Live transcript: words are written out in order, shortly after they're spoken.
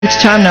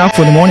Time now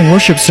for the morning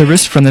worship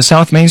service from the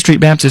South Main Street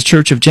Baptist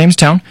Church of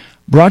Jamestown,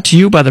 brought to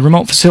you by the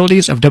remote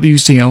facilities of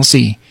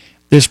WCLC.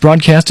 This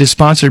broadcast is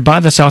sponsored by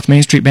the South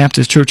Main Street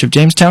Baptist Church of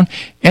Jamestown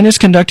and is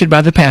conducted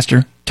by the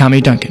pastor, Tommy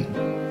Duncan.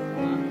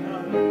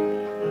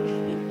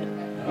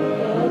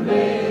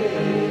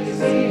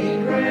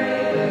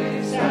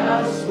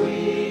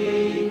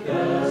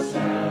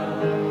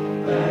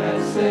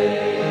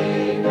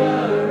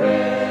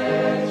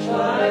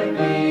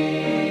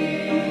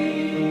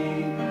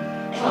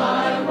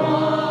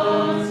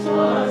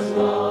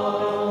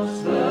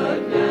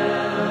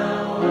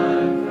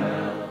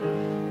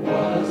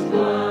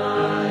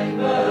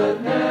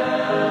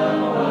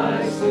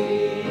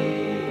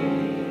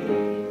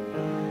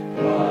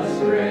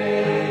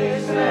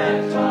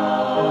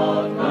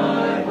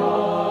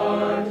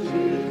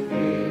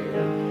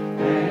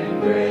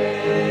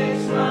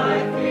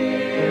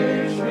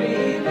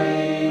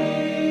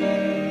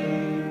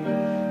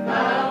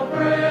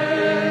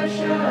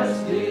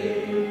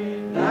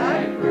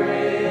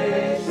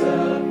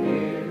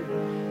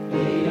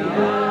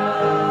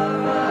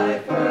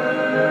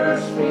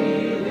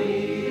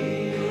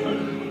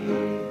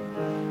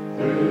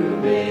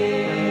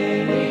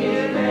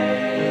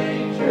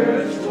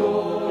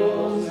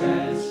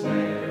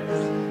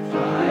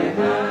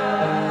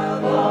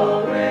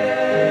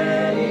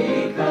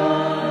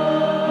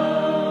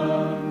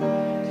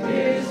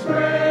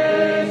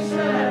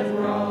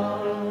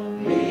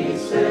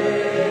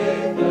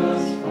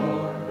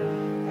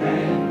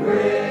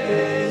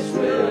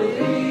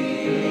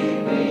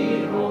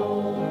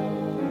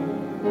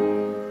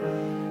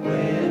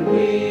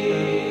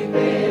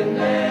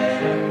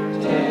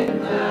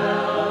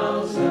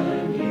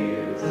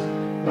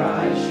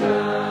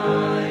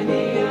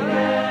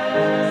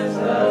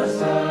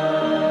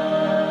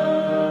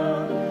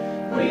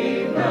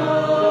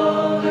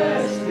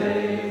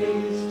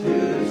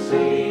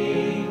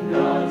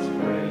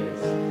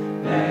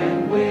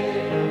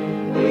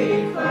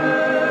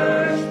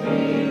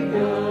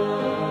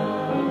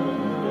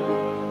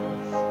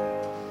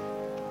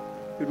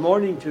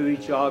 To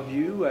each of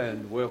you,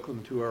 and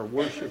welcome to our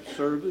worship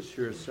service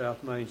here at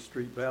South Main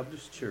Street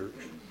Baptist Church.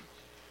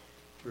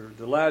 We're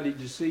delighted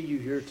to see you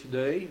here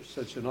today.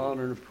 Such an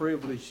honor and a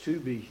privilege to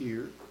be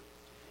here,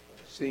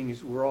 seeing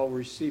as we're all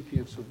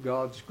recipients of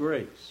God's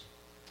grace.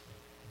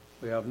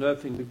 We have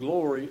nothing to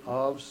glory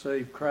of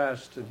save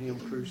Christ and Him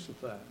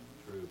crucified.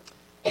 True.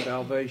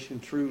 Salvation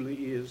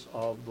truly is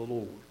of the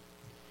Lord.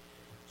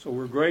 So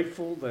we're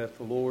grateful that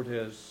the Lord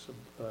has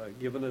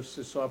given us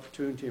this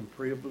opportunity and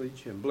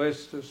privilege and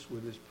blessed us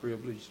with this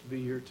privilege to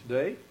be here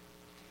today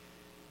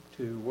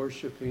to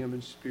worship Him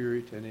in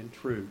spirit and in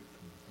truth.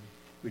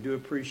 We do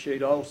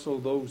appreciate also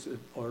those that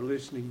are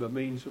listening by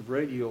means of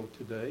radio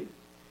today.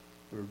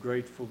 We're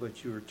grateful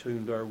that you are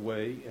tuned our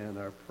way, and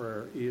our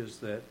prayer is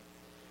that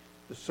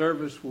the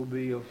service will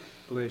be a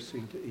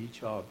blessing to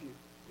each of you.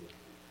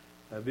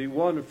 It'd be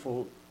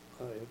wonderful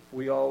if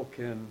we all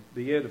can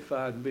be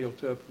edified and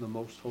built up in the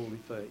most holy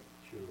faith.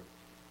 Sure.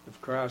 If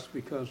Christ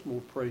becomes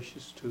more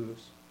precious to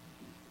us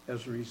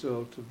as a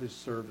result of this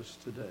service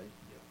today.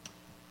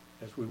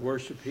 Yeah. As we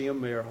worship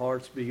Him, may our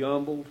hearts be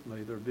humbled.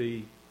 May there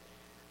be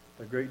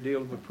a great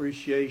deal of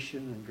appreciation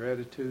and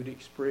gratitude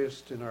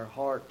expressed in our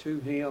heart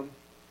to Him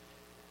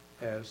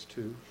as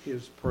to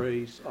His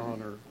praise,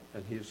 honor,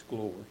 and His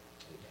glory.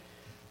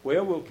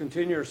 Well, we'll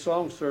continue our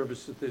song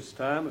service at this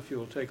time. If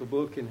you'll take a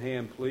book in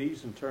hand,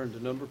 please, and turn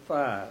to number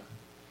 5.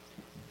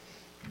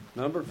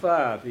 Number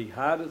 5, He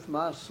hideth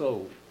my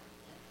soul.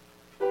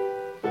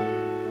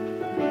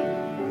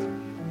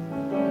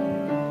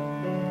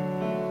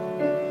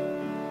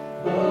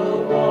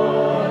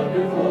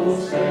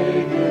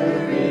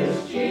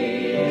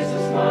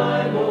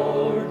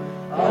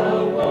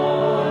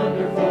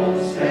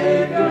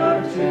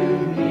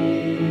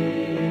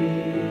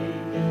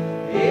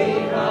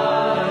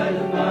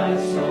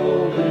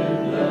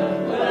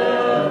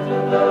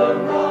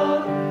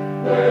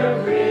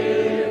 Where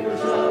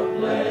rivers of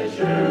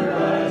pleasure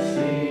I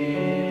see.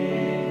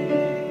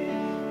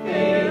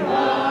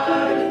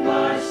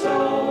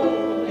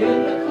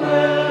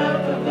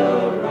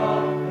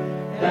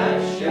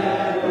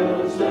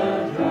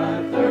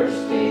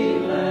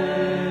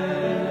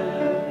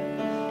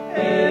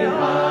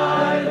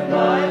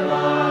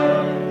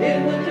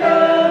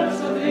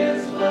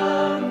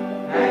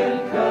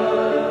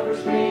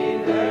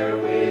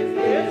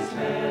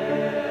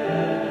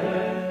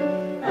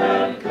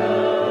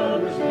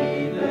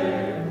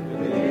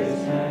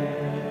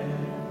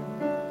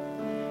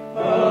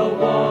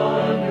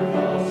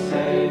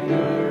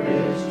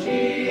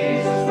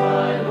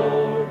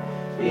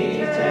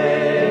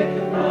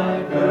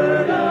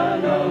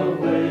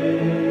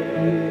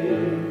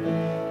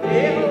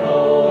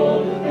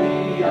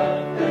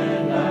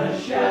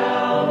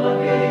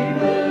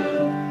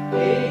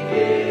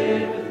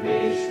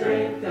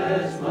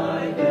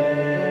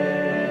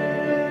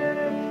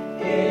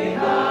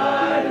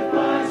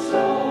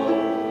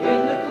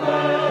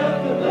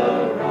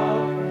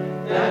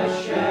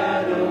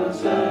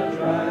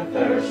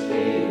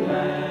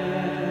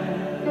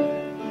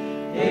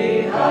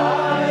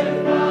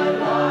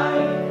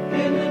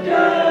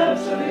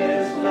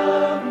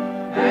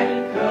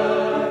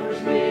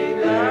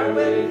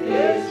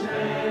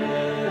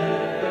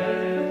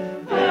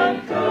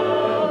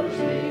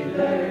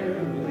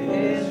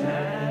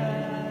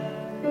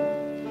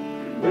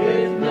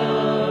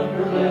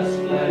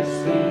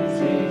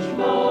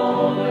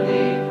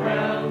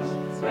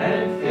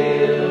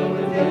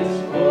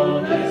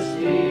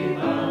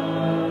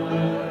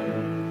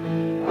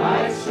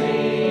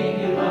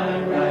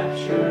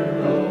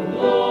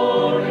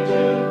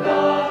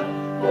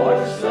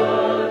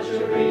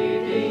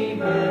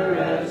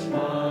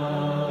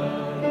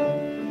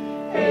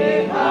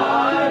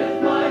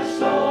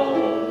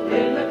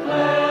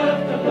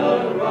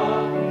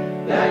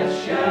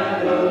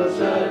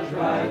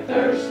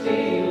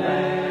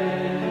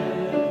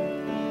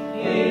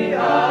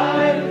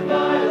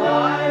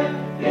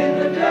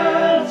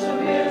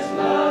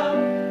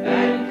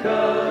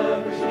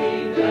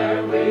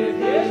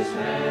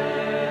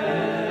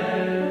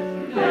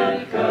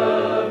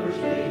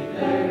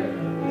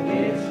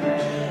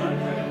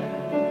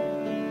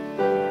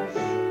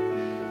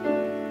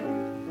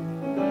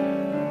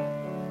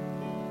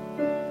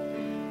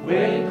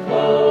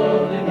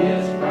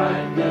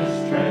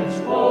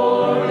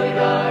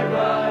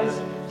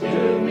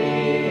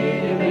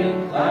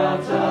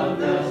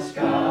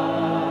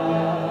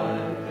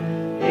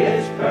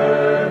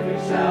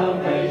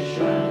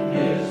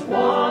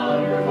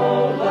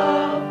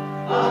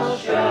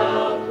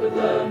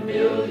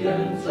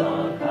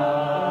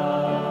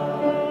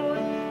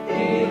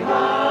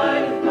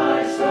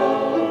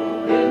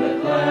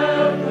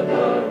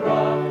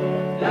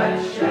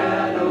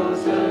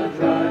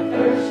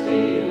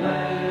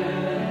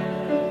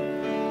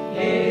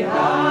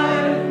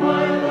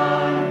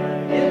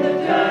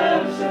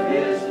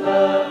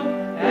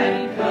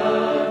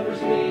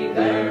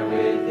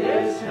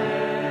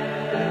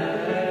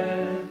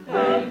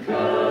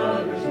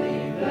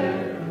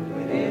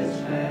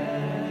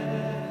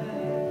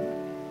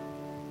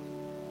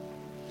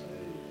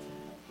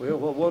 Well,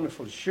 what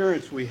wonderful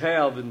assurance we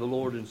have in the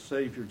Lord and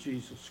Savior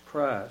Jesus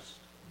Christ.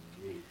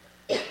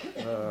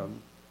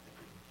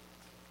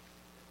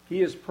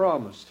 He has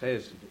promised,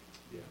 hasn't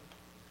he? Yeah.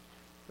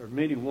 There are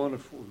many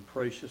wonderful and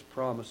precious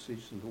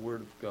promises in the Word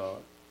of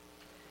God.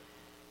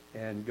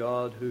 And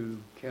God, who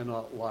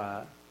cannot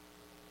lie,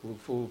 will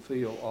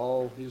fulfill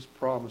all His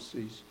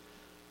promises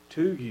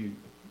to you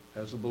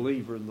as a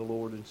believer in the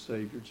Lord and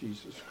Savior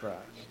Jesus Christ.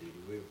 Indeed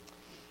He will.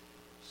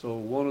 So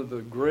one of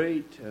the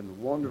great and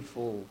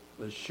wonderful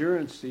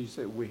assurances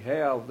that we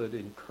have that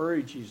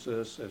encourages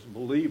us as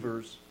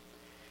believers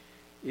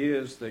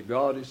is that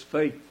God is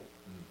faithful.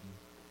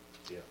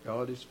 Mm-hmm. Yeah.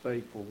 God is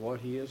faithful.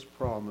 What He has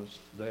promised,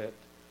 that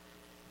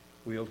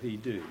will He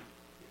do.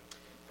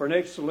 For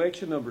next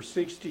selection, number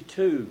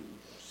 62.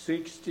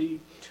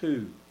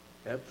 62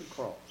 at the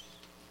cross.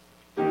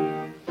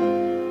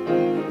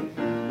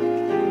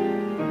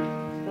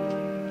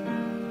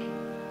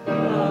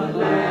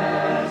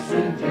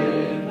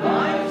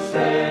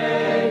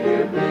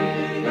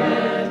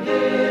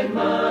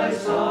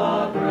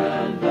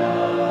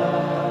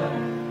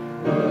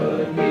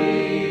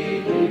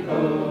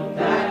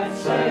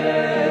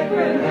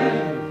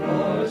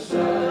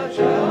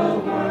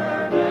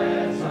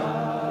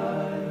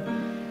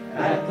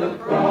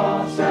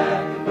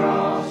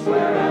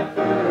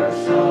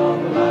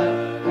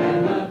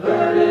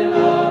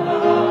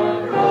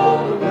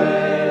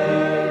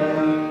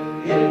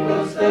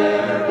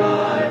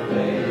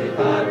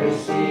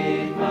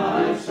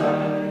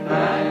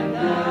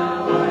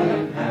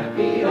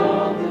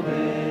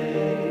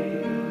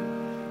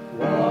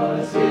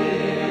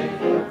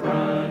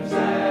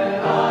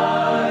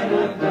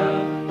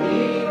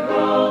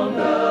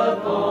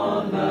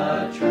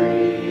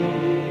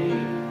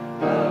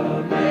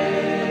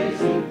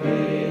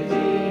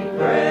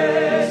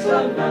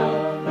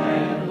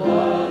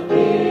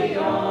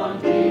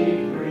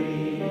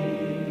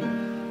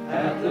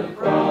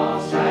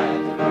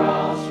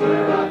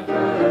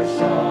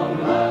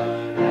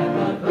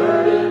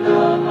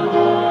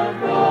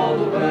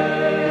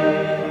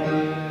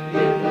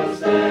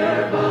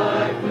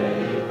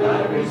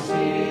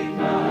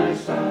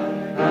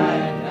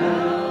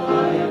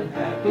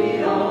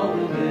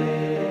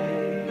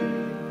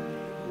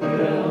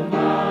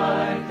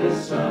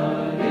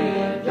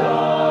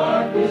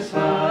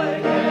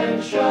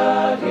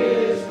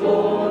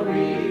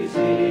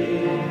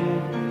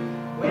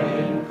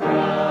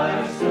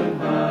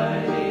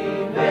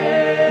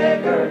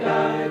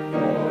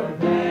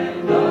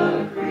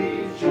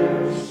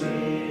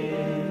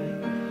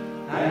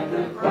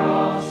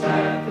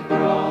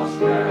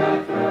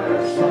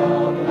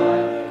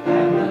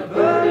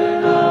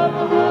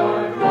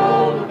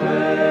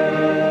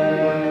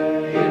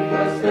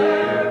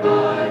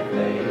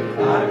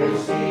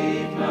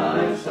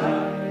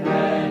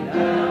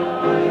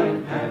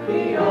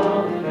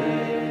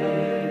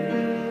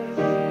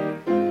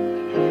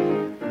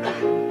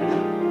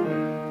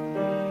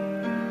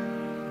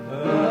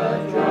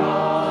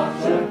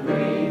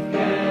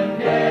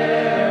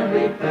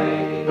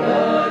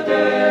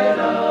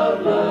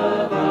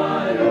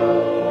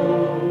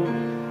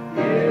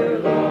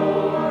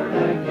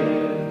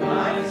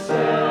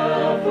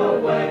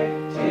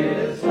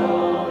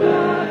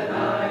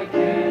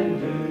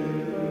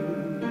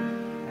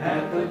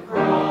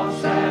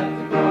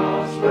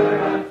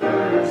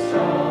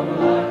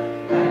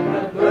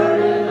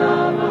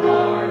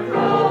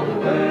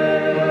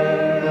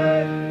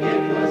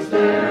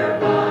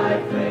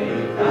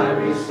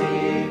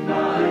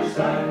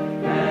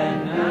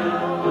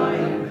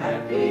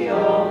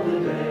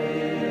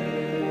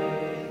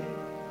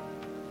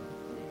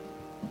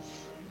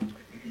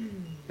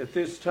 At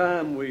this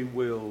time, we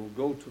will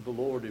go to the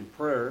Lord in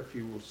prayer. If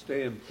you will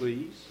stand,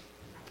 please.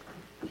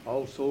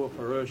 Also, if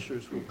our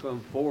ushers will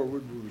come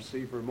forward, we'll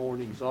receive our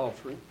morning's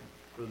offering.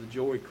 Brother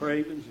Joey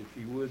Cravens,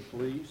 if you would,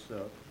 please,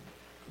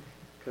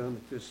 come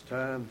at this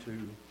time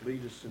to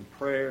lead us in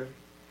prayer.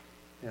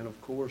 And,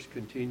 of course,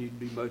 continue to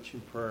be much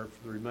in prayer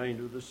for the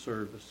remainder of the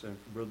service, and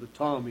for Brother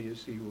Tommy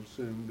as he will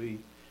soon be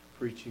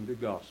preaching the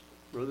gospel.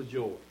 Brother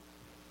Joey.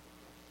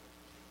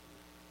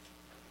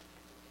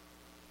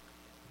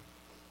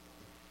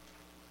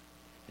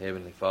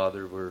 Heavenly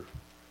Father, we're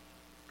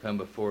come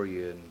before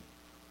you and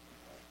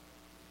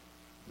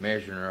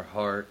measuring our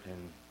heart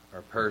and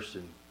our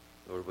person.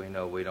 Lord, we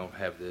know we don't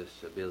have this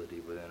ability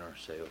within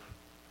ourselves.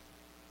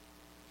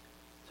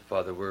 So,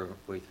 Father, we're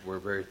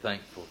very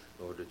thankful,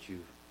 Lord, that you've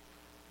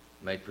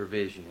made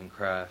provision in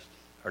Christ,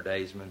 our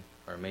daysman,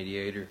 our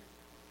mediator,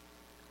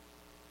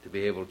 to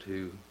be able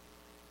to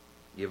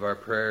give our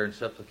prayer and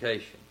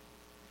supplication.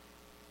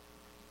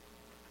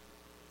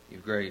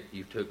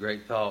 You've took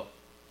great thought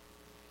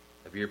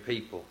of your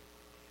people,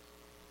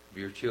 of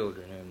your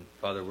children, and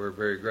Father, we're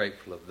very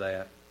grateful of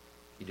that.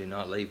 You did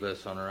not leave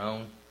us on our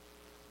own.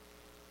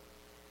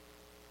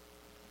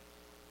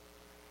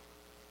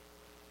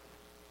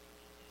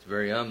 It's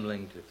very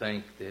humbling to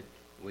think that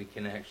we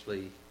can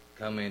actually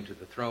come into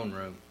the throne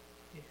room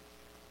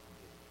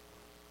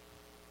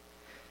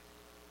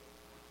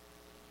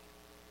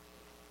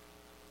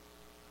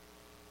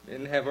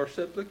and have our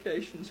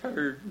supplications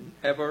heard and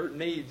have our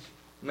needs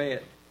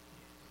met.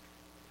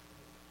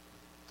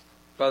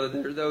 Father,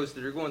 there are those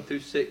that are going through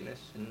sickness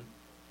and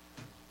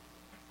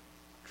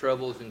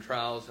troubles and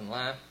trials in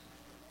life.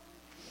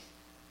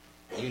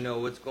 You know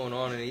what's going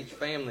on in each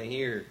family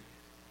here.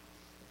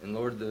 And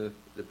Lord, the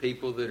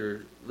people that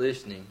are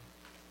listening,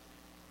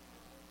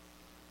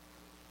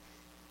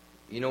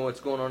 you know what's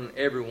going on in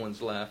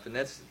everyone's life. And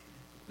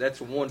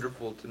that's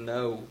wonderful to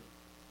know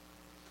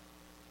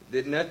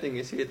that nothing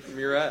is hid from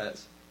your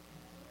eyes.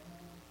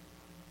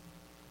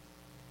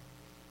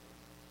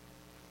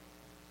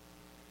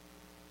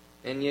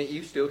 And yet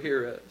you still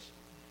hear us.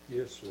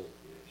 Yes, Lord.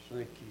 Yes.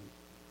 Thank you.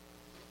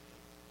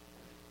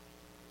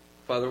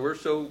 Father, we're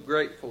so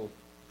grateful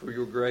for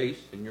your grace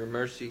and your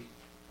mercy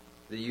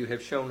that you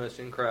have shown us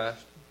in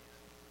Christ.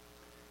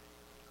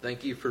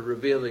 Thank you for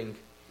revealing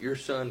your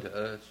Son to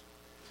us.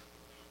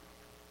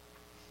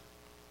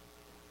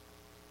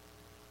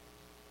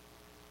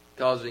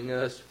 Causing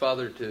us,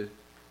 Father, to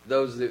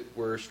those that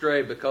were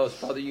astray, because,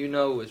 Father, you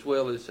know as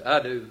well as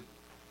I do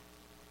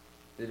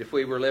that if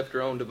we were left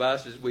our own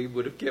devices, we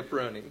would have kept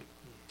running.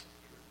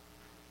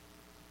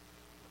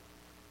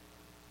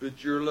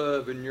 But your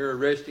love and your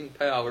arresting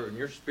power and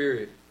your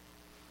Spirit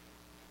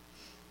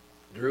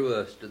drew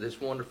us to this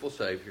wonderful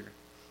Savior.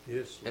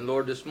 Yes, Lord. And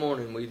Lord, this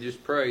morning we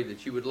just pray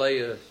that you would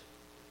lay us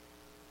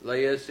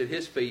at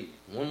his feet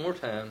one more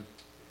time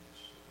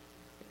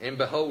and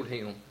behold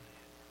him.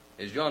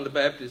 As John the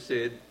Baptist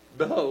said,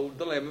 behold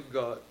the Lamb of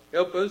God.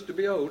 Help us to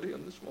behold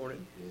him this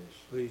morning. Yes,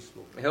 please,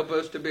 Lord. Help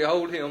us to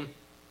behold him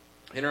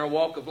in our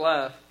walk of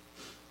life.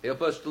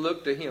 Help us to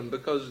look to him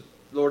because,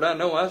 Lord, I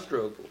know I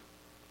struggle.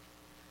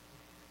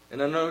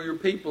 And I know your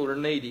people are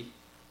needy.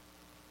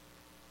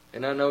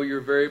 And I know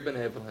you're very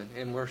benevolent.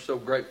 And we're so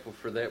grateful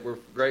for that. We're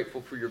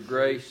grateful for your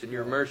grace and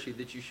your mercy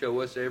that you show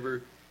us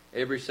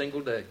every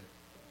single day.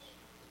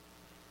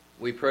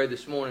 We pray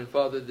this morning,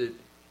 Father, that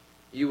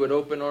you would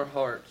open our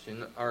hearts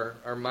and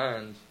our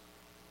minds.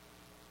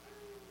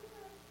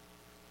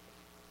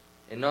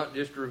 And not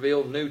just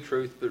reveal new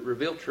truth, but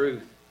reveal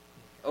truth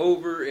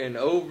over and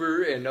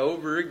over and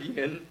over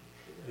again.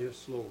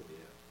 Yes, Lord.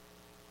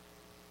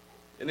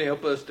 And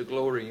help us to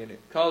glory in it.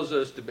 Cause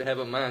us to have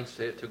a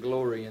mindset to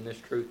glory in this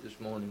truth this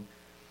morning.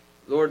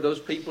 Lord, those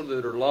people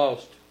that are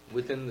lost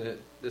within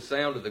the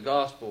sound of the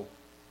gospel,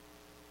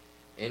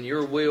 and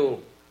your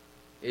will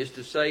is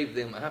to save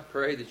them, I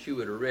pray that you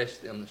would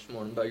arrest them this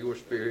morning by your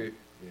Spirit.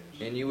 Yes.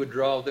 And you would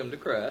draw them to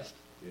Christ.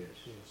 Yes.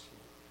 Yes,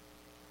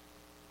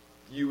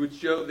 You would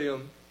show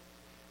them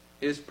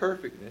his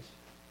perfectness.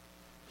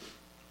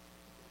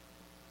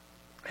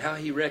 How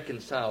he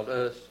reconciled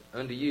us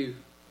unto you.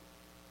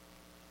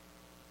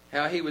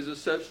 How he was a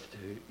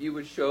substitute. You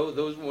would show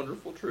those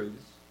wonderful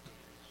truths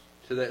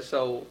to that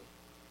soul.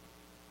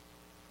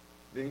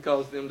 Then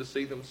cause them to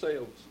see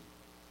themselves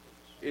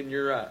in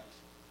your eyes.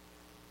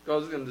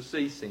 Cause them to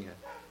see sin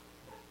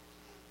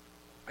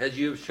as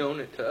you have shown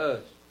it to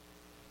us.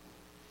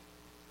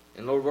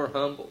 And Lord, we're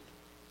humbled.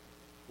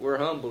 We're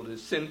humbled,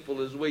 as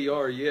sinful as we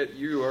are, yet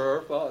you are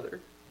our Father.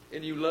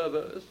 And you love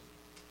us.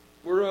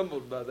 We're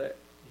humbled by that.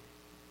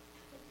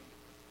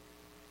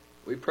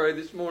 We pray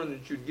this morning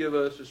that you'd give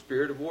us a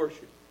spirit of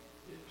worship.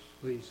 yes.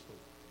 Please,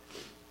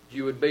 Lord.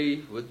 You would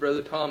be with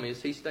Brother Tommy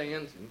as he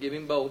stands and give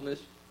him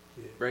boldness.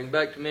 Yes. Bring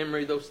back to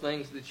memory those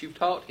things that you've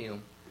taught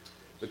him.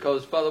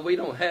 Because, Father, we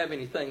don't have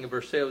anything of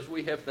ourselves.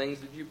 We have things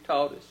that you've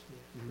taught us.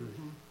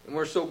 Mm-hmm. And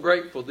we're so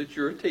grateful that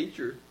you're a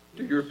teacher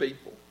to your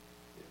people.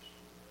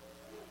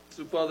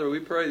 So, Father, we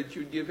pray that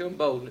you'd give him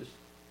boldness.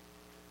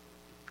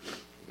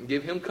 And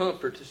give him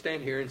comfort to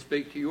stand here and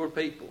speak to your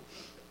people.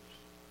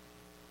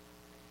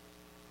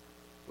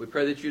 We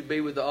pray that you'd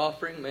be with the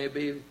offering. May it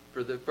be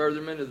for the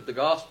furtherment of the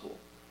gospel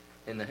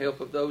and the help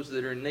of those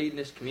that are in need in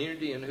this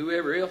community and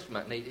whoever else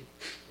might need it.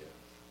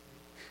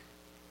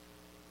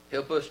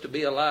 Help us to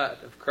be a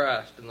light of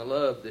Christ and the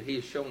love that he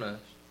has shown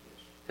us.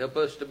 Help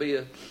us to be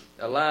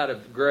a light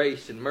of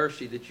grace and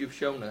mercy that you've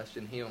shown us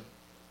in him.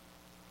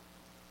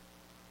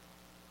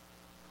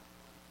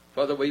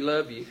 Father, we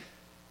love you.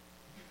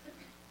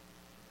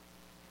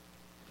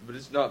 But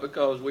it's not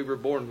because we were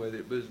born with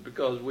it, but it's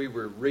because we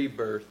were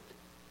rebirthed.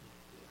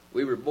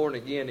 We were born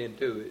again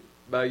into it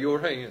by your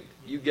hand.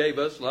 You gave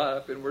us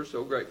life, and we're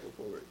so grateful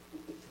for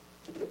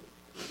it.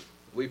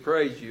 We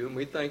praise you, and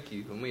we thank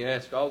you, and we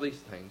ask all these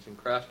things in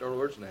Christ our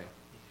Lord's name.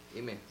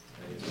 Amen.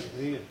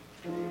 Amen.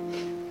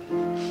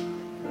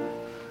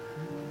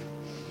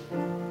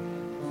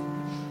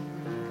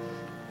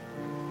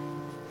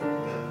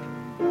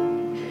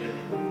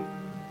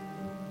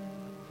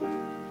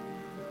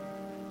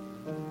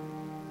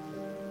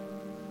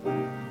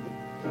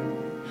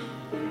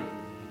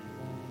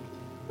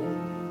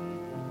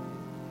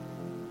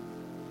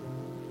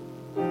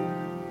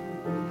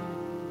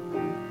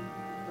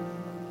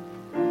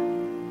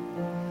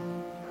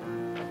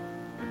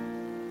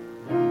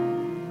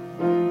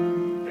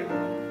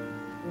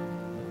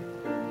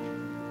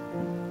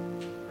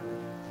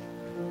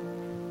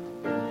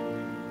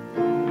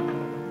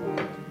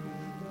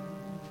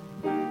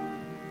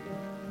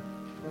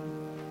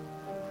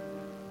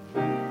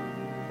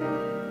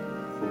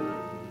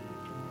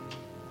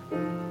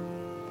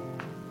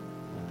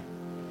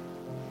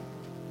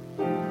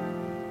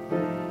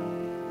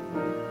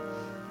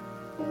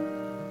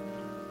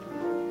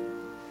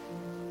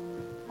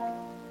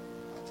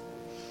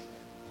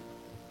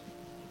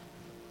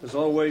 As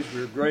always,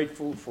 we're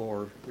grateful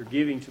for your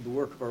giving to the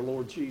work of our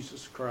Lord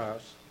Jesus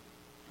Christ.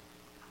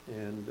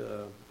 And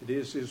it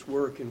is His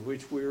work in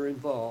which we are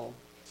involved.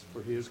 It's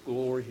for His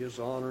glory, His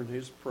honor, and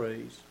His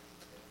praise.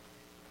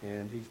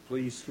 And He's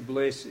pleased to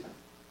bless it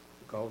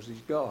because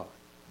He's God.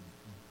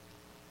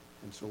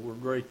 And so we're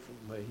grateful.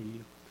 May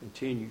He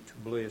continue to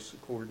bless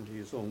according to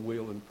His own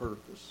will and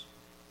purpose.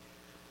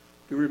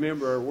 Do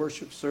remember our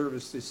worship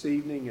service this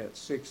evening at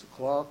 6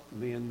 o'clock. The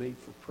men meet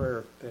for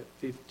prayer at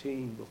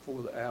 15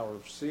 before the hour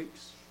of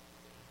 6.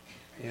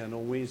 And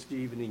on Wednesday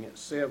evening at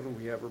 7,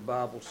 we have our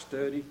Bible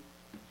study.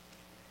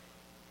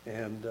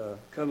 And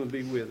come and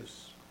be with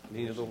us in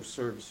any of those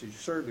services. You're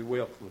certainly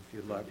welcome if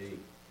you'd like to be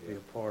a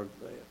part of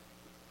that.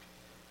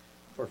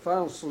 For our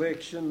final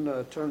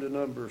selection, turn to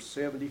number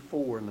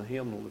 74 in the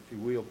hymnal, if you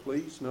will,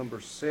 please. Number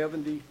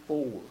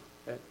 74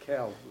 at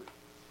Calvary.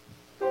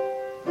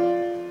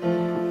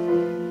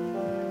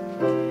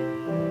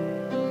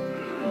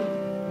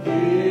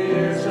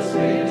 Here's a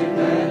spinning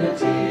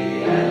vanity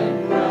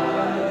and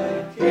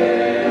pride,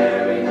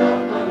 carrying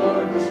up my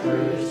Lord was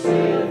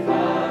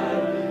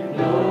crucified,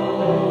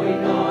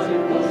 knowing not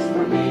it was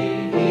for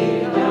me, He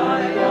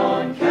died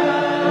on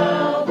Calvary.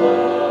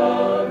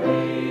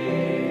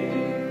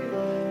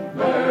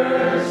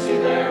 Mercy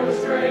there was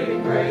great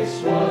and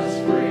grace was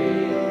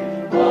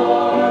free,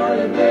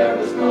 pardon there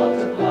was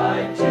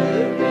multiplied to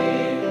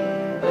me,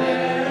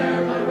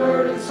 there my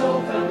burdened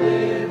soul found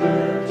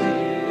liberty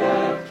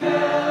at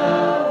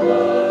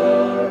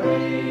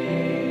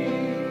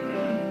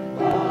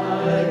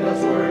by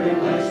God's word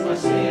and lest my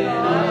sin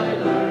I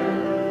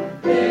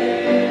learn,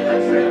 then I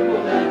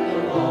trembled at the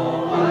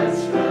law I'd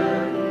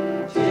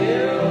spurn,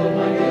 till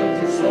my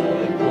guilty soul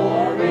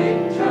imploring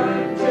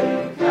turned to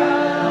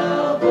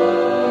Calvary.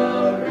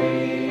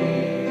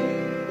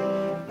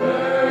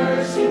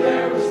 Mercy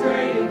there was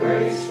great and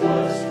grace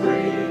was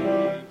free,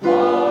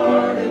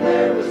 pardon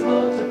there was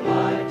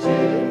multiplied to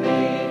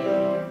me,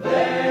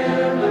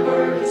 there my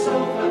burdened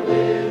soul found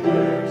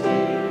liberty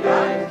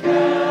at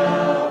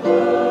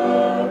Calvary.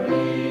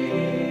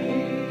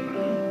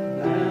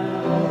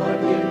 Now I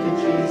give to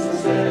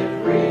Jesus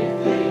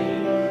everything.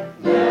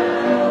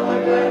 Now I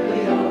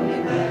gladly own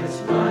Him as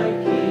my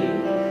King.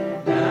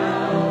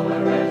 Now my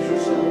wretched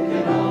soul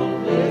can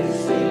only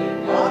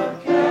sing of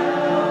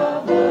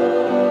Calvary.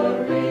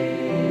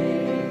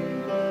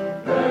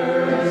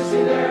 Mercy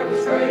there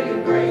was great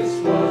and grace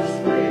was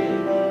free.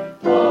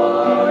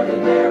 Pardon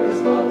there was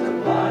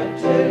multiplied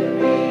to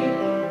me.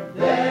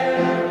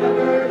 There my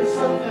burdened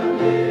soul found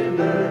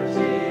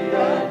liberty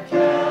at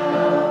Calvary.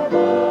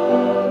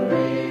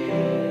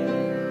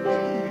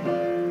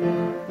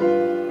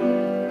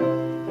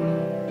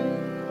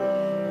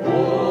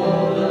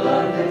 Oh, the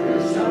love that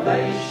grew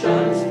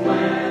salvation's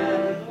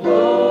plan.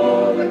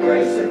 Oh, the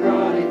grace that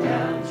brought it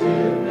down to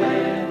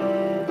man.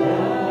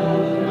 Oh,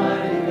 the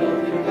mighty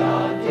love that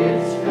God did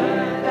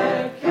span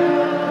at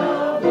Calvary.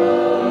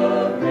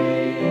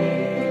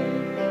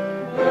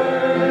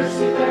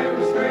 Mercy there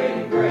was great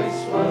and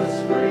grace was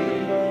free.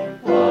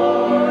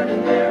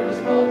 Pardon there was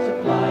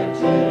multiplied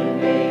to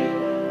me.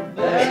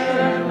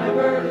 There my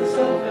burdened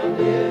soul found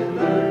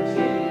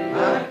liberty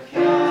at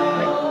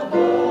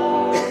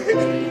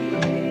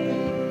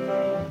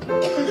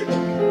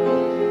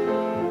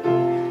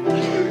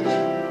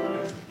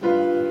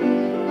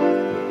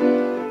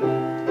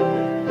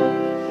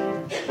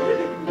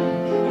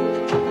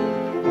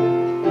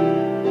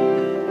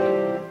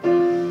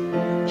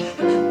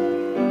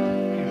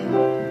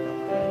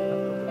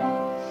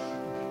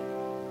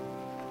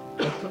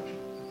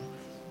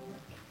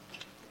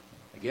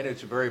Again,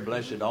 it's a very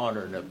blessed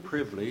honor and a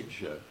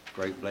privilege, a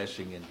great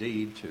blessing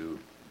indeed, to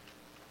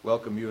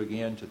welcome you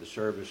again to the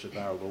service of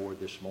our Lord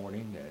this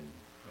morning. And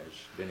as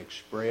been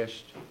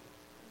expressed,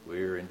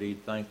 we're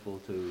indeed thankful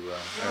to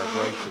our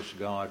gracious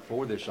God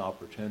for this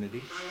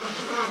opportunity.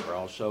 We're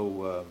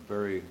also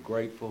very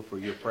grateful for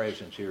your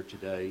presence here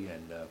today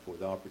and for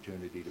the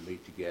opportunity to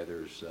meet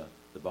together as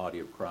the body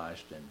of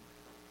Christ and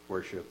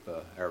worship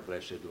our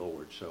blessed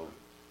Lord. So,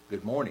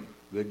 good morning.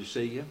 Good to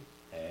see you.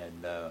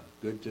 And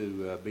good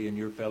to be in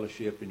your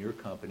fellowship, in your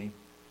company,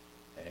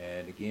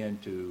 and again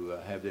to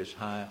have this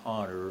high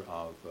honor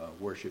of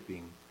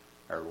worshiping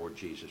our Lord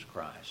Jesus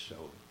Christ.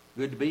 So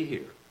good to be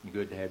here, and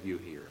good to have you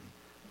here.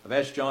 I've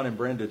asked John and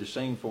Brenda to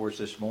sing for us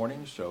this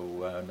morning,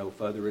 so no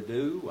further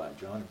ado,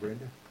 John and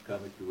Brenda,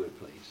 come if you would,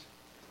 please.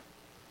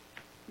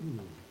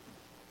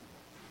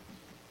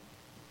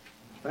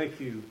 Thank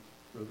you,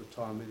 Brother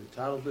Tommy. The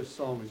title of this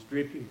song is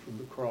Dripping from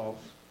the Cross.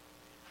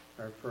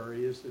 Our prayer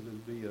is that it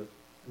will be an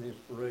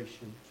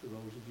inspiration to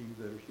those of you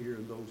that are here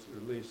and those that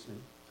are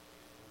listening.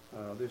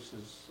 This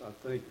is, I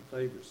think, a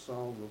favorite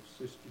song of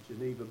Sister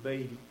Geneva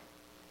Beatty.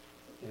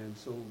 And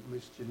so,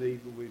 Miss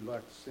Geneva, we'd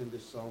like to send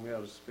this song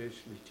out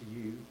especially to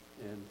you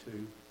and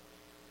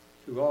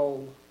to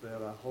all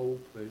that I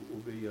hope that it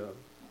will be an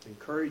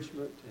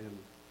encouragement and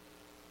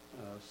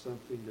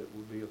something that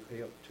will be of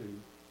help to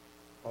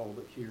all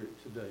that hear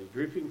it today.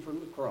 Dripping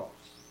from the Cross.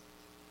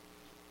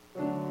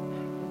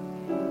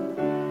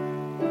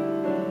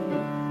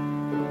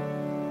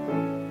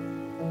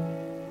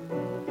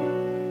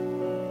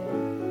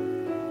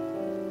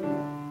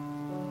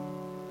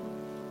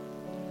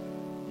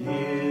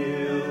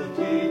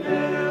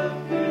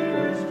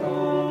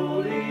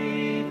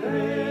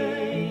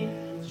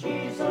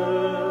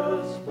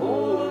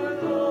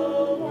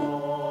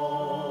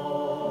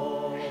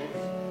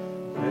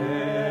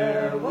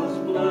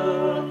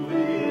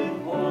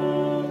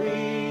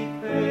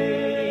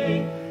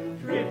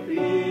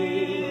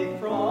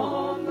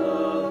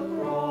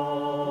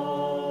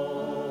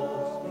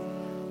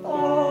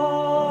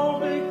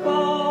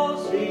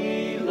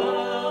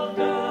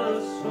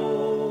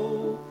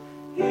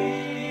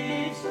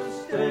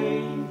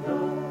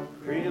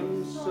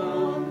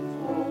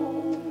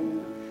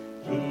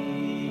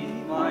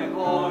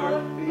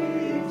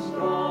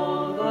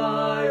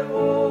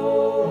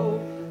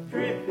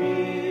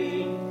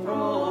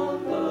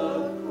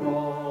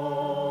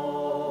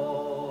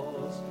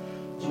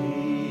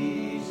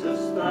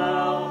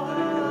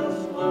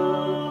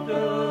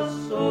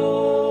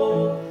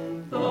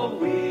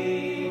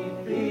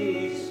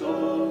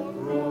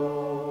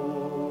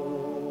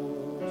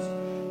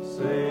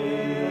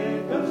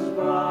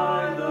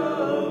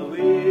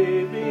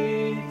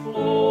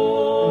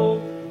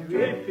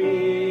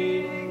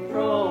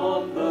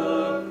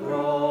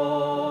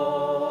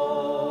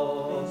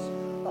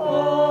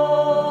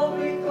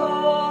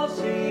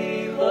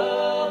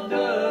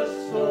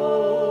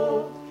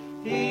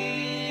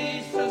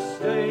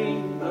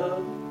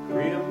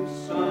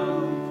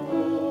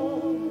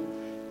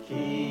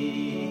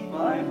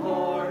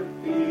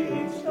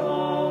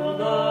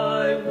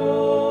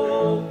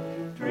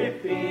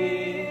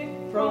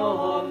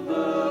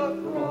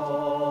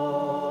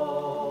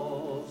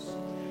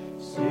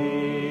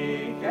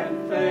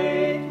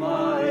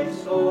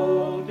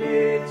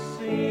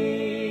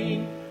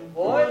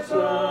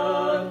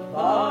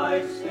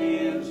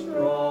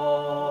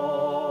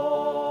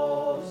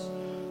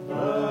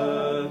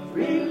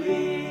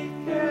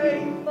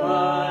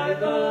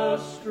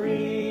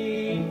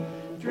 stream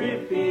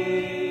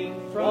dripping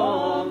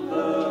from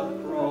the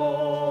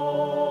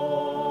cross.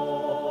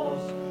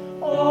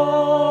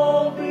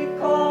 All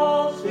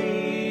because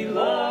He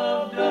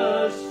loved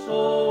us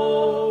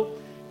so,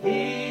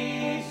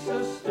 He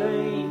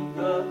sustained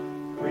the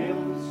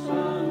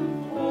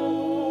crimson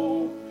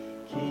flow.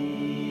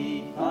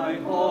 Keep thy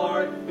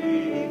heart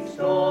fixed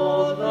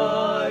on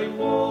thy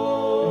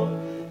woe,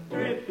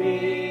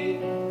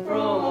 dripping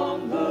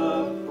from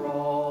the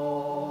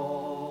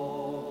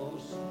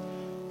cross.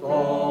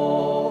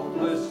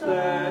 Thoughtless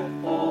that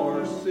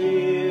for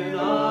sin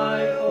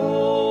I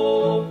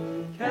owe,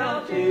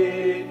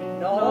 counted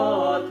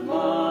not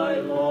my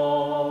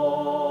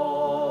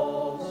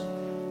loss.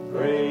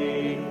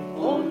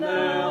 Grateful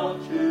now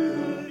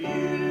to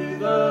view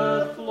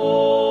the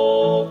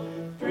flow,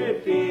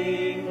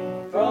 dripping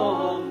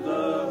from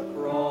the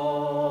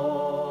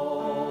cross.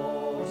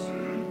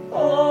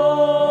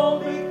 All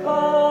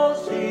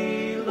because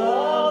He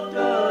loved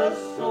us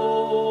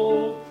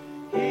so,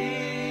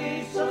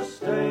 He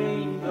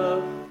sustained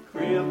the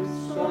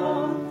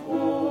crimson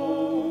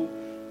flow.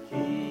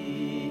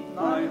 Keep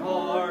thy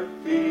heart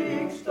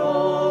fixed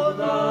on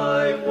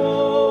thy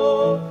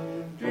woe,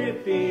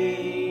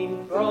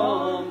 dripping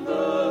from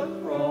the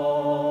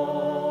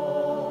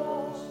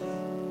cross.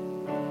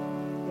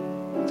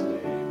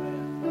 Amen.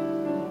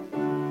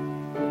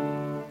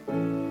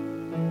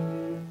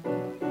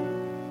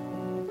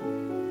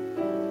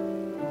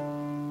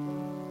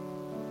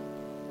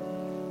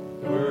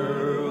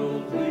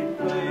 Worldly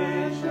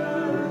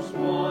pleasures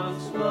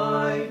once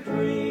my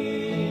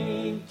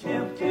dream,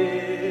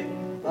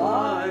 tempted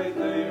by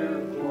their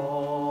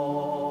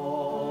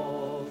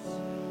flaws,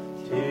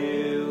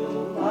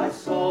 till I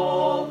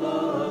saw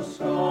the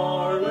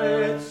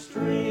scarlet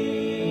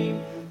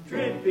stream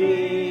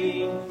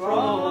dripping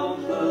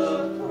from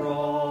the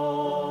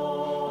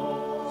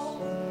cross.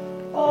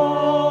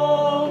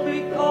 All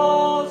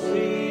because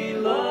He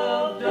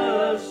loved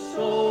us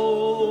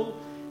so,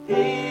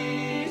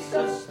 He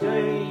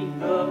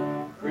sustained the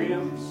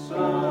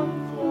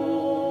crimson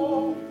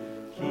flow.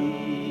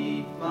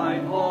 Keep my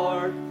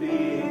heart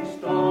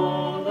fixed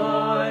on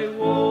thy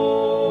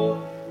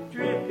woe,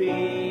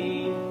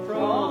 dripping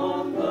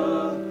from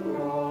the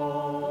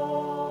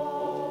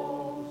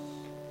cross.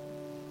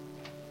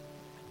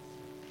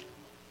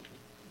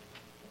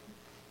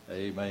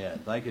 Amen.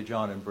 Thank you,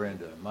 John and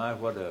Brenda. My,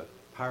 what a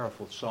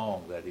powerful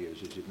song that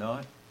is it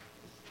not?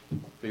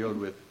 Filled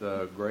with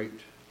great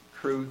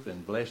truth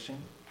and blessing,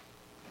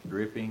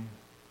 dripping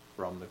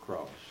from the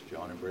cross.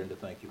 John and Brenda,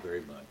 thank you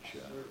very much.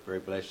 Very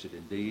blessed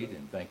indeed,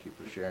 and thank you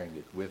for sharing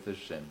it with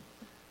us. And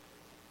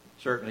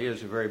certainly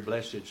is a very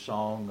blessed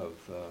song of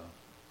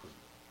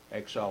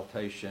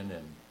exaltation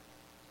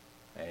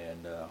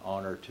and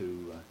honor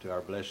to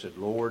our blessed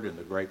Lord and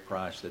the great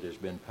price that has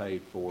been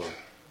paid for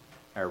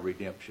our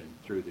redemption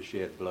through the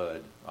shed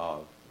blood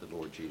of the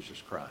Lord Jesus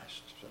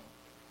Christ. So,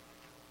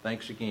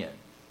 thanks again.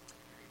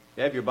 If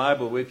you have your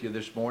Bible with you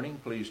this morning,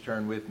 please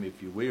turn with me,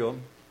 if you will,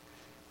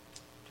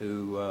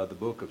 to the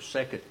book of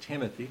 2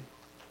 Timothy.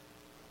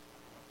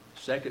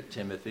 2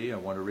 Timothy, I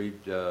want to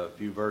read a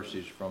few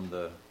verses from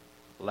the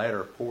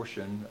latter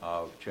portion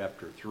of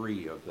chapter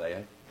 3 of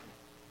that.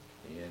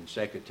 In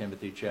 2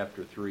 Timothy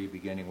chapter 3,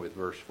 beginning with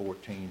verse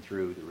 14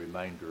 through the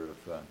remainder of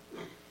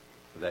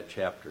that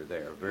chapter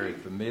there. Very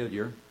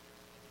familiar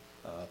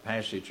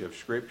passage of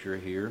Scripture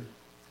here.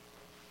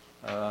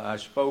 I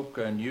spoke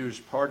and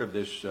used part of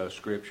this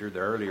Scripture, the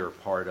earlier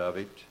part of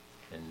it,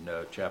 in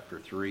chapter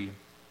 3, in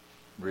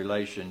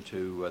relation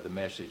to the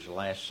message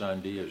last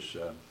Sunday as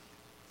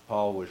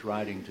Paul was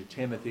writing to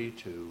Timothy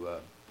to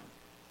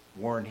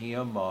warn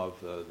him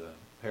of the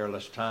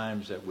perilous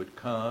times that would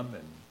come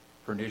and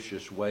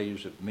pernicious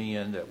ways of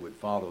men that would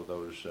follow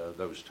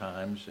those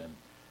times. And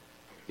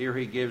here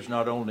he gives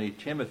not only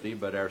Timothy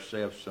but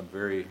ourselves some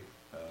very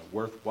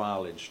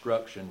worthwhile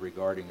instruction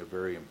regarding a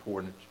very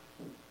important,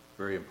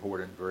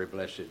 very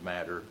blessed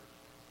matter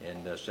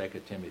in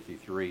 2 Timothy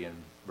 3 and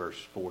verse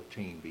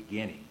 14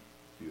 beginning,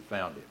 if you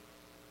found it.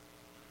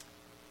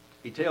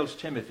 He tells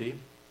Timothy,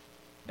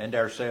 and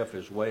ourselves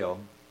as well,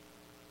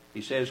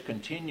 he says,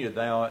 "Continue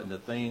thou in the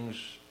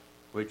things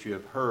which you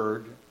have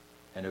heard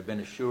and have been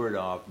assured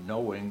of,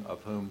 knowing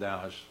of whom thou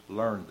hast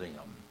learned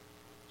them."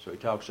 So he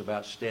talks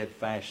about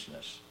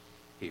steadfastness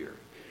here.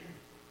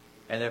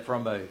 "And that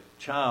from a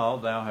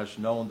child thou hast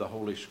known the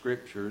Holy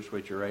Scriptures,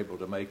 which are able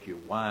to make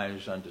you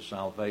wise unto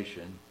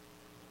salvation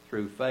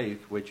through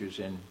faith which is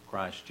in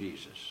Christ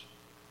Jesus.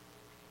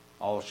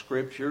 All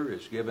Scripture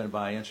is given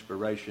by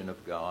inspiration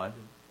of God,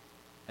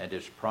 and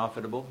is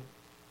profitable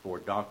for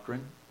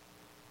doctrine,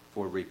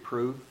 for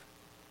reproof,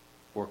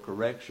 for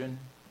correction,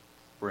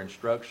 for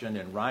instruction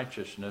in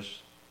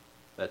righteousness,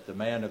 that the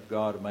man of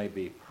God may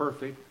be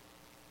perfect,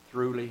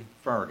 truly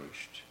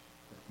furnished."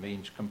 It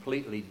means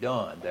completely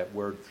done. That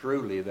word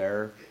 "truly"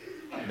 there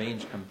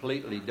means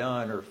completely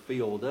done or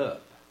filled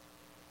up.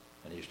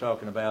 And he's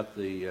talking about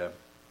the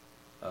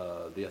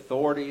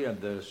authority and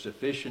the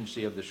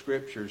sufficiency of the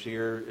Scriptures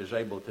here is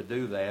able to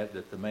do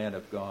that the man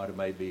of God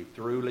may be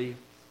truly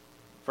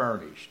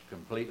furnished,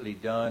 completely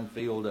done,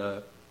 filled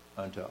up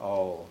unto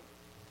all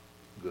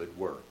good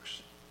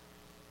works.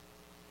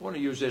 I want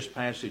to use this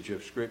passage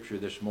of Scripture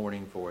this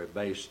morning for a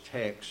base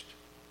text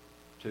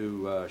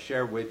to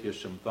share with you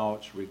some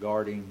thoughts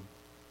regarding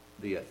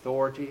the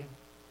authority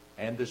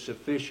and the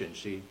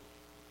sufficiency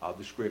of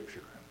the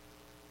Scripture.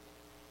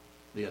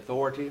 The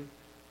authority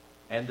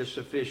and the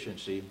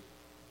sufficiency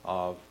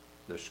of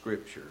the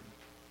Scripture,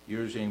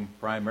 using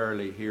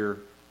primarily here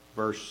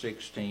verse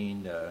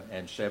 16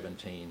 and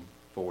 17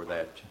 for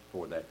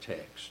that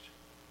text.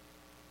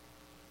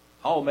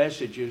 All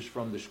messages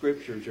from the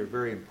Scriptures are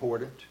very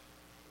important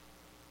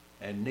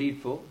and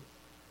needful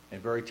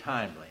and very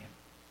timely,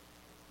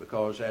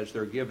 because as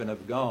they're given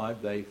of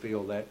God, they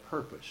feel that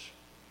purpose.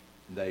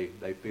 They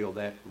feel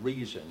that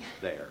reason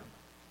there.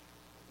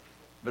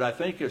 But I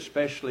think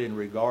especially in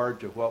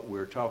regard to what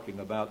we're talking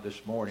about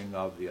this morning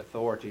of the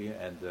authority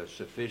and the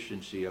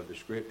sufficiency of the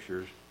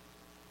Scriptures,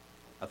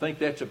 I think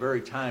that's a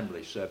very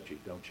timely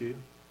subject, don't you?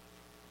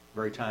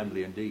 Very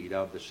timely indeed,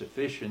 of the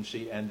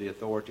sufficiency and the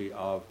authority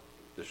of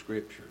the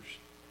Scriptures.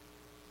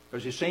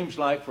 Because it seems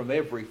like from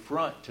every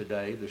front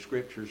today, the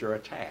Scriptures are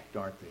attacked,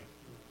 aren't they?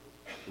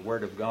 The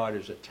Word of God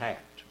is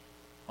attacked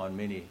on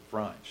many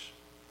fronts.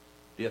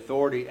 The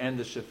authority and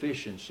the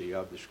sufficiency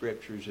of the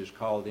Scriptures is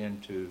called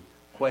into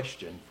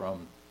question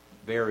from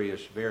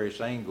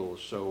various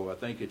angles. So I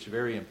think it's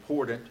very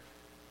important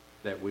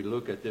that we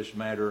look at this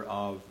matter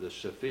of the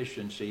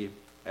sufficiency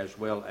as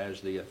well as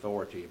the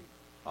authority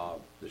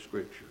of the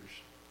Scriptures.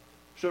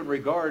 So in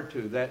regard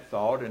to that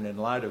thought, and in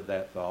light of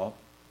that thought,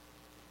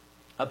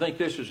 I think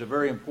this is a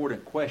very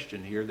important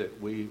question here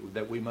that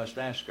we must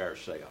ask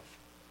ourselves.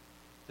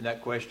 And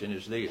that question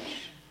is this: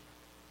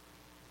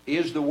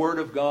 is the Word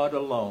of God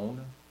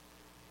alone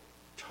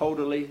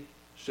totally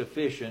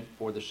sufficient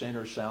for the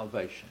sinner's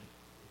salvation?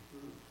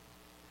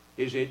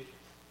 Is it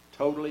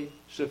totally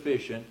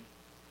sufficient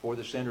for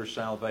the sinner's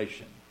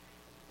salvation?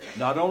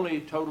 Not only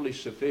totally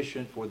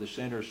sufficient for the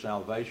sinner's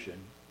salvation,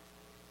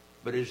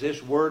 but is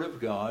this Word of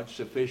God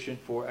sufficient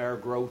for our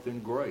growth in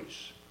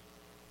grace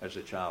as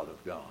a child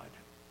of God?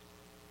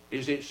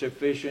 Is it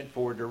sufficient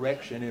for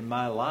direction in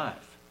my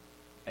life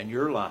and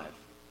your life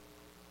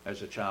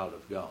as a child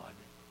of God?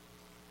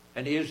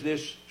 And is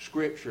this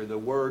Scripture, the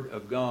Word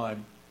of God,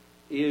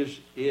 is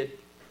it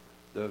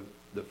the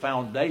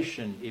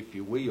foundation, if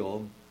you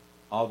will,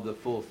 of the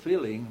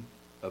fulfilling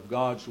of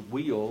God's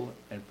will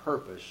and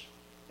purpose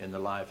in the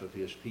life of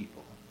His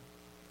people?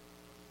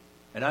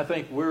 And I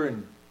think we're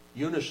in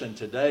unison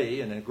today,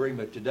 in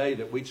agreement today,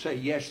 that we'd say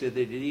yes, that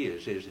it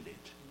is, isn't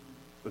it?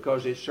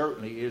 Because it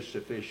certainly is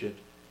sufficient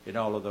in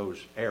all of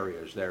those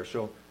areas there.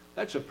 So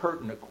that's a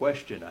pertinent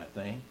question, I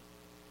think.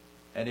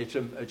 And it's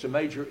a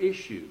major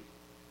issue.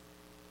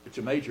 It's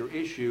a major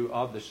issue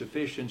of the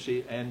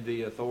sufficiency and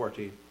the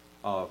authority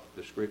of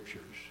the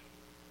Scriptures.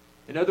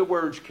 In other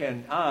words,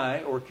 can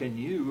I, or can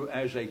you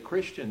as a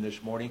Christian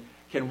this morning,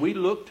 can we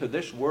look to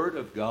this Word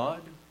of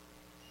God?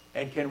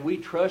 And can we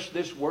trust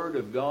this Word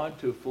of God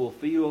to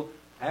fulfill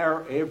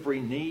our every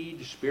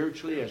need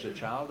spiritually as a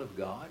child of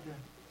God?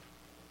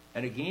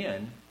 And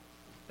again,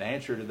 the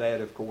answer to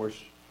that, of course,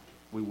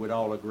 we would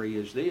all agree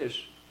is this: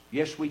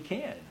 yes, we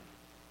can.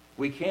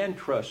 We can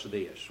trust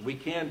this. We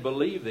can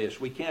believe this.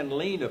 We can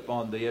lean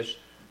upon this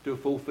to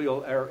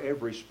fulfill our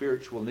every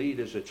spiritual need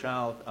as a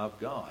child of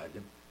God.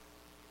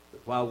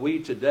 But while we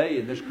today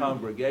in this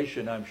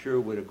congregation, I'm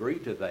sure, would agree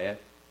to that,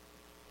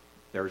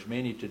 there's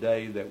many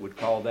today that would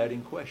call that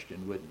in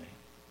question, wouldn't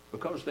they?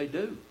 Because they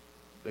do.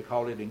 They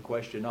call it in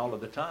question all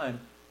of the time,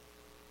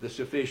 the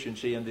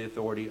sufficiency and the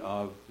authority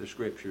of the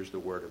Scriptures, the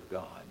Word of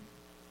God.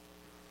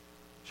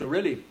 So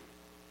really,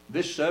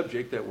 this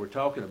subject that we're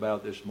talking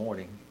about this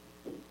morning,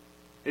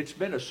 it's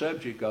been a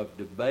subject of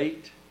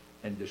debate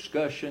and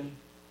discussion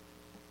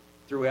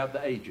throughout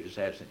the ages,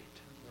 hasn't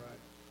it?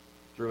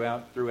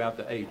 Right. Throughout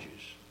the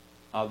ages,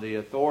 of the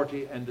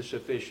authority and the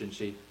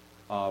sufficiency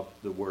of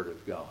the Word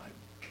of God.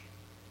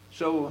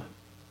 So,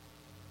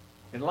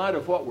 in light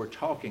of what we're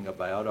talking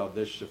about, of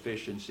this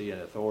sufficiency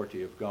and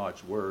authority of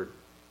God's Word,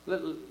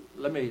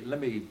 let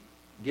me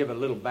give a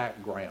little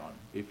background,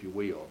 if you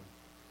will,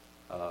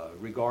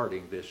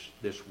 regarding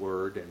this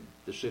Word and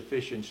the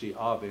sufficiency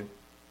of it,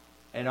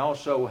 and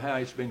also how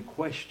it's been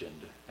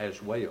questioned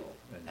as well,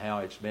 and how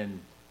it's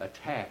been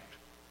attacked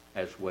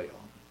as well.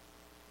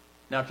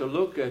 Now, to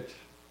look at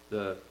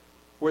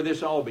where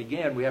this all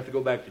began, we have to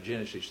go back to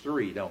Genesis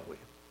 3, don't we?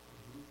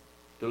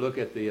 To look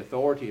at the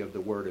authority of the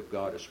Word of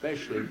God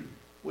especially,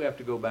 we have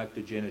to go back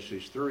to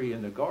Genesis 3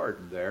 in the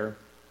garden there,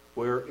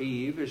 where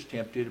Eve is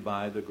tempted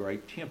by the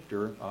great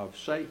tempter of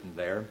Satan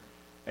there.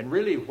 And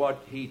really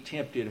what he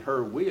tempted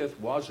her with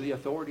was the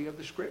authority of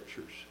the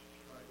Scriptures.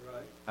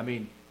 Right. I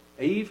mean,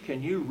 Eve,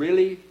 can you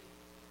really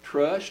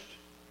trust,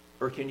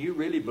 or can you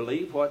really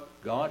believe what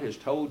God has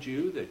told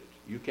you, that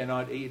you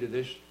cannot eat of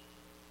this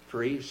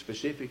tree,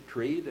 specific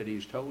tree that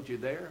He's told you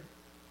there?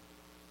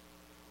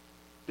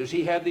 Does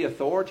He have the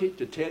authority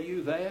to tell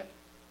you that?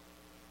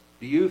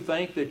 Do you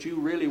think that you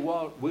really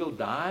will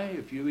die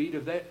if you eat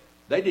of that?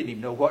 They didn't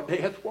even know what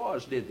death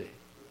was, did they?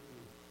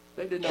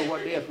 They didn't know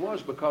what death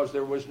was because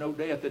there was no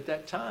death at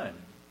that time.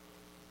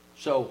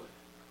 So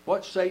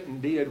what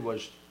Satan did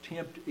was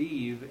tempt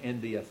Eve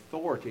in the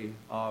authority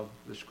of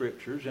the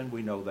Scriptures, and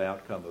we know the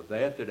outcome of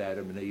that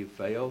Adam and Eve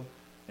failed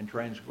and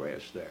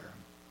transgressed there.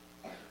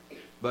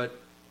 But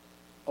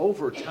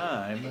over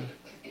time,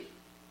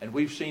 and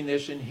we've seen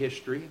this in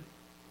history,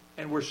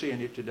 and we're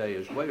seeing it today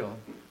as well,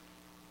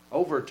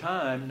 over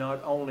time,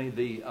 not only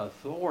the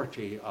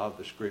authority of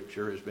the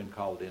Scripture has been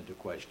called into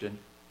question,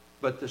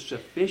 but the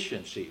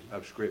sufficiency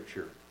of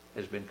Scripture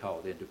has been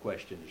called into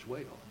question as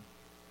well.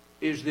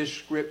 Is this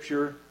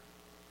Scripture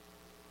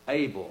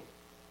able?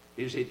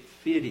 Is it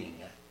fitting?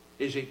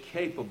 Is it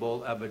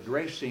capable of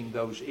addressing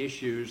those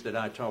issues that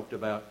I talked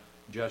about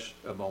just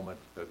a moment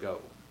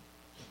ago?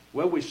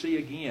 Well, we see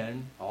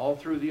again, all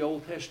through the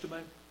Old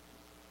Testament,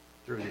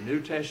 through the New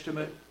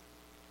Testament,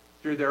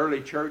 through the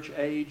early church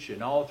age,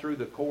 and all through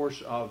the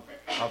course of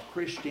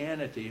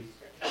Christianity,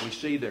 we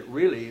see that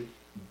really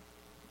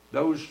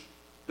those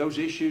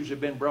issues have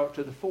been brought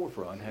to the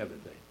forefront,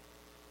 haven't they?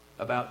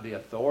 About the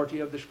authority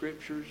of the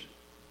Scriptures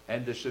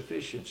and the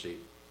sufficiency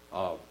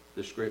of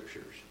the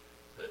Scriptures.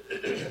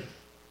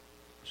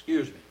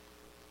 Excuse me.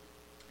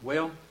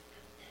 Well,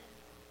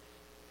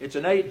 it's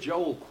an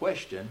age-old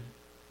question,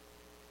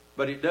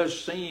 but it does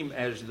seem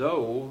as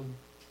though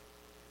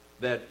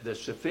that the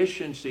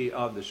sufficiency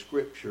of the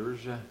Scriptures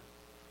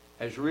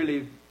has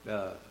really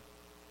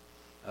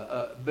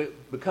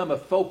become a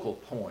focal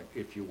point,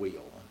 if you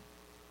will.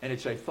 And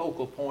it's a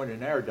focal point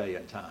in our day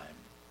and time.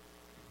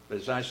 But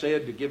as I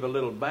said, to give a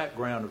little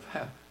background of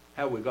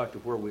how we got to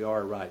where we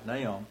are right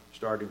now,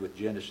 starting with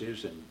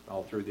Genesis and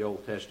all through the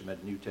Old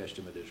Testament and New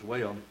Testament as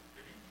well,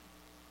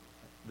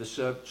 the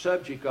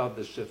subject of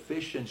the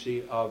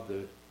sufficiency of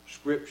the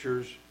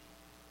Scriptures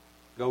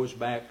goes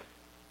back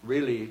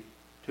really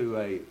to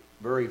a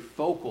very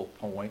focal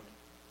point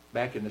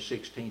back in the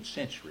 16th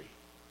century,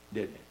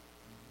 didn't it?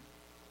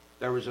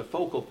 There was a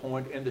focal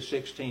point in the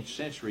 16th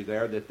century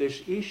there that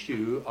this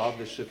issue of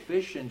the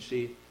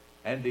sufficiency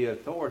and the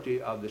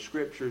authority of the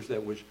Scriptures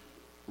that was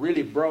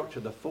really brought to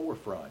the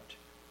forefront,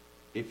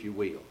 if you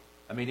will.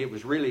 I mean, it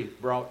was really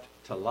brought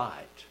to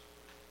light.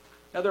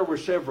 Now, there were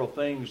several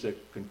things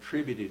that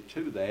contributed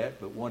to that,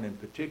 but one in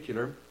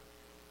particular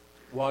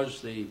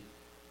was the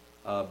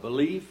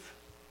belief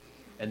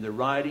and the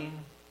writing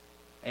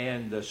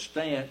and the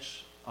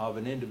stance of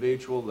an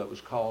individual that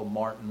was called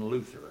Martin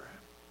Luther.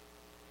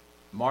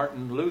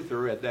 Martin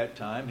Luther, at that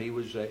time, he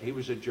was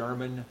a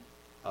German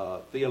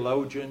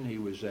theologian. He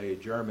was a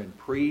German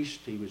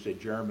priest. He was a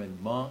German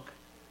monk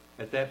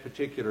at that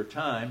particular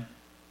time.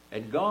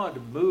 And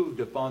God moved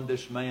upon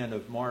this man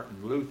of Martin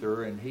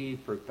Luther, and he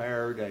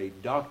prepared a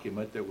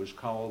document that was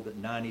called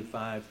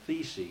 95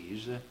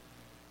 Theses.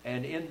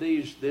 And in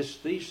this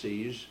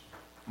theses,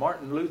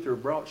 Martin Luther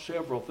brought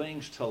several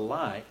things to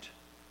light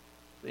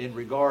in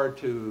regard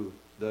to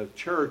the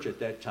church at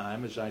that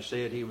time. As I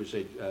said, he was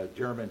a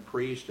German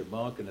priest, a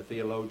monk, and a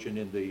theologian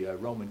in the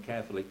Roman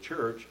Catholic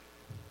Church.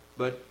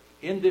 But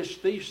in this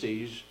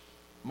thesis,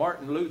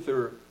 Martin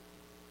Luther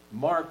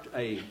marked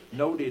a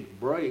noted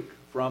break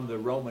from the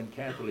Roman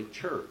Catholic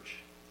Church.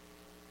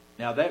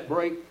 Now, that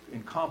break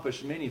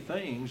encompassed many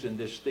things in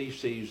this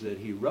thesis that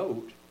he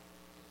wrote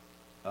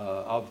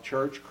of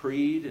church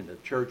creed and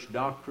of church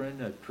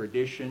doctrine,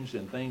 traditions,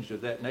 and things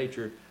of that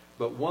nature.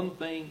 But one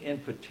thing in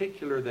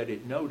particular that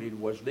it noted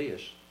was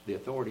this: the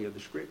authority of the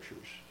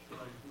Scriptures,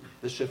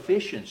 the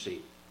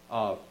sufficiency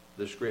of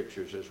the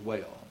Scriptures as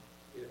well.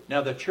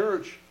 Now, the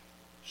church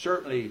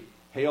certainly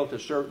held to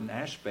certain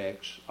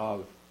aspects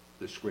of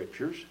the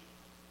Scriptures,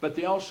 but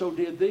they also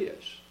did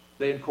this.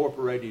 They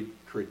incorporated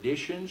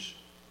traditions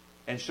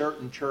and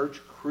certain church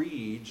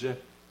creeds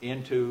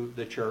into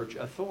the church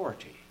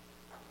authority.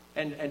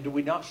 And do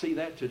we not see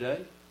that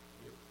today?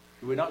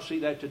 Do we not see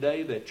that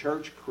today, that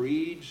church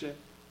creeds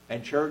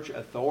and church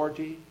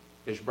authority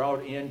is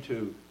brought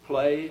into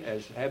play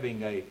as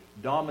having a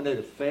dominant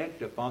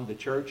effect upon the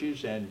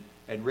churches and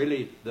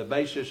really the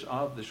basis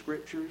of the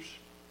Scriptures?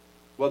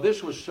 Well,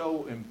 this was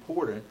so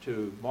important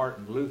to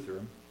Martin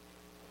Luther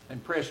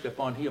and pressed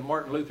upon him.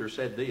 Martin Luther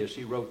said this.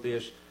 He wrote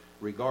this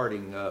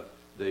regarding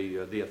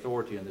the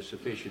authority and the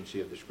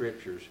sufficiency of the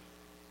Scriptures.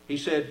 He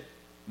said,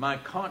 "My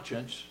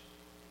conscience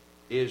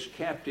is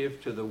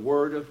captive to the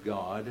Word of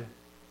God.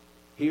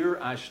 Here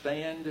I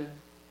stand,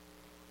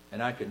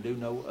 and I can do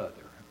no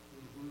other."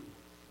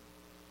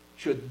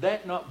 Should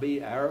that not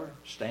be our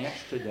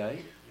stance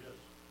today?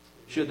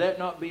 Should that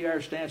not be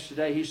our stance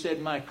today? He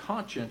said, "My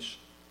conscience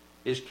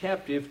is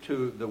captive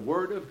to the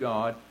Word of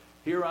God.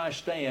 Here I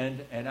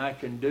stand, and I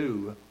can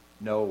do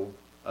no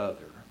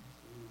other."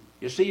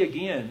 You see,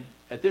 again,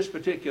 at this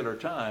particular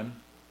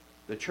time,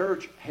 the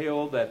church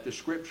held that the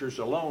Scriptures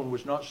alone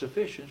was not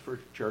sufficient for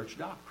church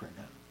doctrine.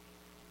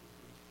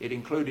 It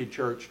included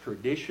church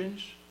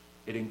traditions.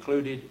 It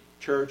included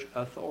church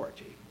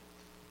authority.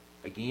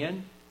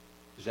 Again,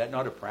 is that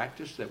not a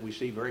practice that we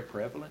see very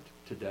prevalent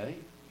today?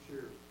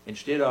 Sure.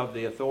 Instead of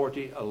the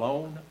authority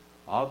alone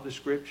of the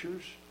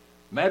Scriptures,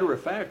 Matter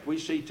of fact, we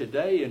see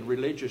today in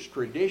religious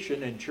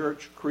tradition and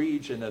church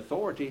creeds and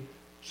authority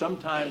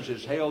sometimes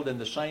is held in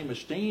the same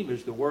esteem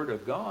as the Word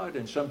of God,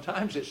 and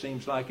sometimes it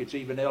seems like it's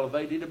even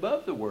elevated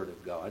above the Word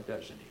of God,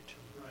 doesn't it?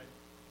 Right.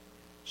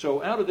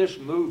 So out of this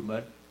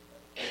movement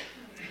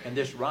and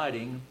this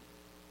writing,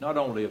 not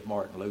only of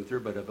Martin Luther,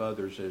 but of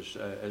others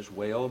as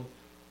well,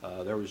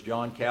 there was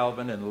John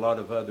Calvin and a lot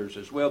of others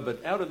as well,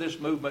 but out of this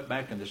movement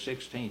back in the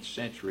 16th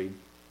century,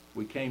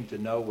 we came to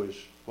know as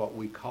what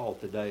we call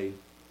today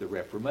the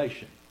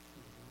Reformation.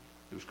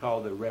 It was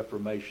called the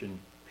Reformation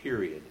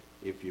period,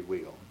 if you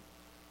will,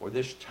 or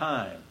this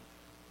time.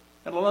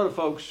 And a lot of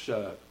folks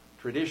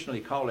traditionally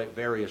call it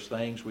various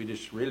things. We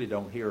just really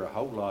don't hear a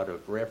whole lot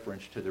of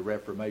reference to the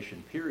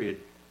Reformation period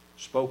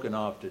spoken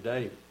of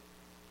today.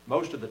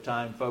 Most of the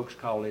time, folks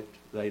call it,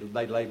 they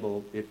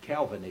label it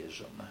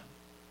Calvinism.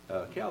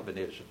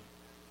 Calvinism.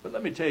 But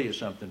let me tell you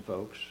something,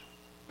 folks.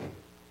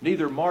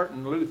 Neither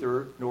Martin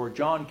Luther nor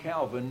John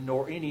Calvin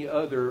nor any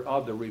other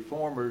of the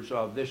reformers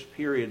of this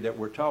period that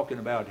we're talking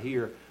about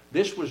here,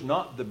 this was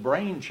not the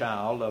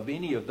brainchild of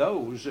any of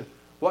those.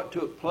 What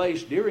took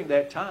place during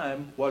that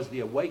time was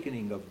the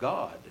awakening of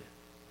God,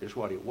 is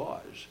what it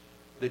was.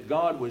 That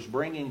God was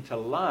bringing to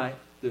light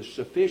the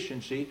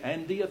sufficiency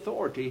and the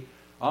authority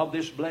of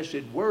this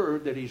blessed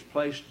word that He's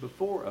placed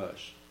before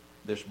us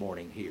this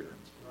morning here.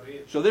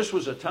 So this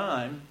was a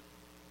time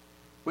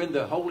when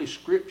the Holy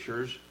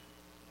Scriptures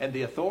and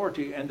the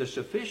authority and the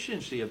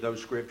sufficiency of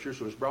those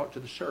Scriptures was brought to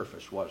the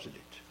surface, wasn't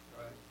it?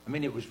 Right. I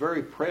mean, it was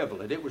very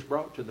prevalent. It was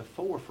brought to the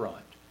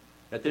forefront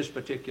at this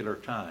particular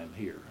time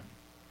here.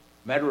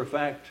 Matter of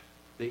fact,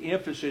 the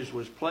emphasis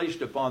was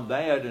placed upon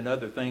that and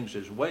other things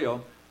as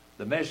well.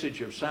 The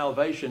message of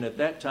salvation at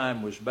that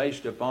time was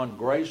based upon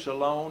grace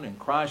alone, in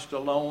Christ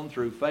alone,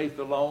 through faith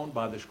alone,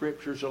 by the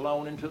Scriptures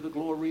alone, and to the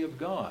glory of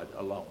God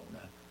alone.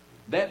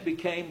 That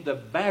became the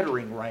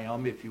battering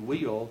ram, if you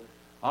will,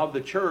 of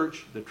the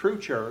church, the true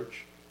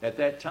church, at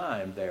that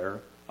time there,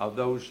 of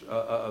those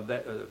of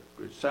that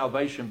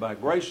salvation by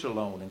grace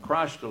alone, in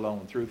Christ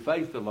alone, through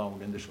faith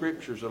alone, in the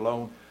Scriptures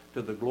alone,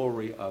 to the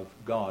glory of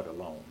God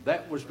alone.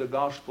 That was the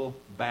gospel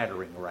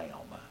battering ram.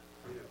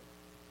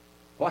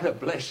 What a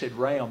blessed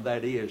ram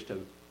that is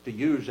to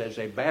use as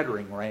a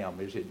battering ram,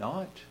 is it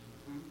not?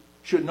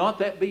 Should not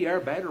that be our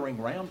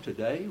battering ram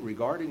today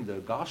regarding the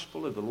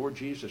gospel of the Lord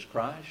Jesus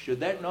Christ?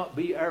 Should that not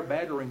be our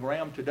battering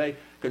ram today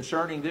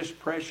concerning this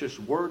precious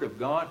Word of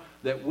God,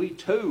 that we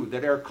too,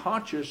 that our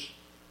conscience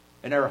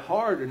and our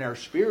heart and our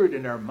spirit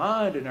and our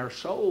mind and our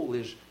soul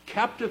is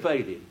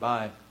captivated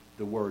by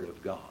the Word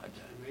of God?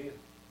 Amen.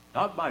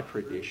 Not by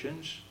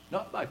traditions,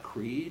 not by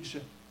creeds,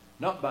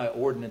 not by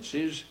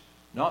ordinances,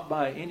 not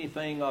by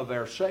anything of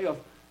ourself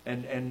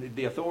and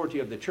the authority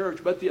of the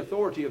church, but the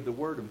authority of the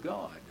Word of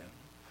God.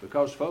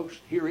 Because, folks,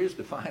 here is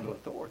the final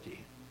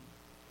authority.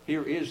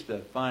 Here is the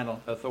final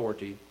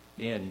authority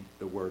in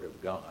the Word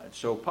of God.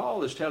 So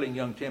Paul is telling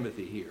young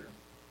Timothy here.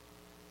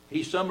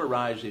 He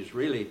summarizes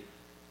really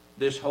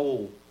this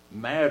whole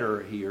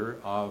matter here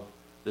of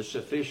the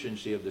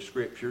sufficiency of the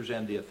Scriptures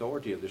and the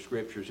authority of the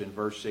Scriptures in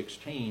verse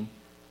 16.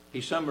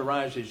 He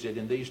summarizes it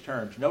in these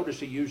terms. Notice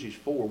he uses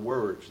 4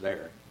 words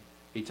there.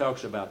 He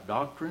talks about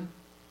doctrine.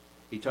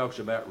 He talks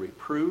about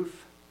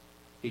reproof.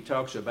 He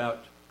talks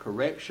about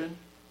correction.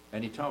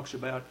 And he talks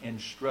about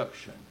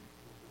instruction.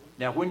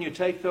 Now, when you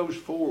take those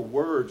 4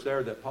 words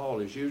there that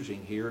Paul is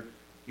using here,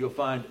 you'll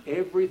find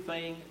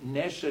everything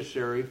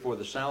necessary for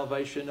the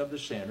salvation of the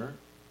sinner.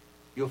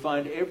 You'll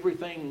find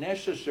everything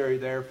necessary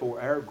there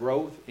for our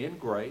growth in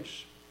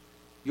grace.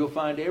 You'll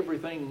find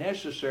everything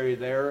necessary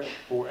there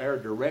for our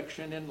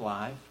direction in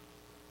life.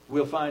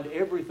 We'll find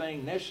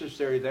everything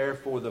necessary there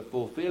for the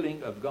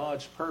fulfilling of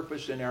God's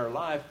purpose in our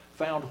life.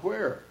 Found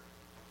where?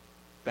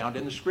 Found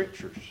in the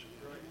Scriptures.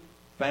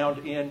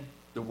 Found in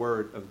the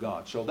Word of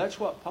God. So that's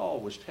what Paul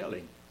was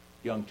telling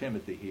young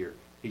Timothy here.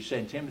 He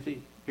said,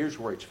 Timothy, here's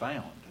where it's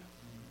found.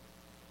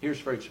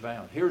 Here's where it's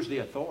found. Here's the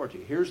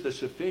authority. Here's the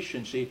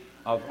sufficiency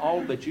of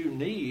all that you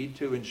need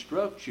to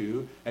instruct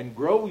you and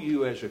grow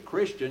you as a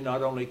Christian,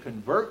 not only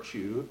convert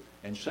you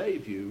and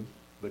save you,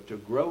 but to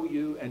grow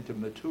you and to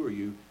mature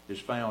you is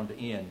found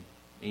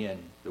in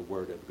the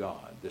Word of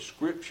God. The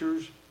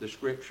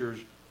Scriptures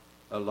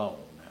alone.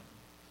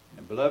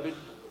 And beloved,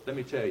 let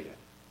me tell you,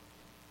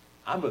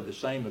 I'm of the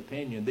same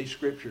opinion. These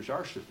Scriptures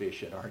are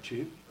sufficient, aren't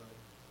you?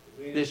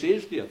 This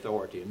is the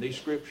authority, and these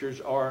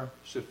Scriptures are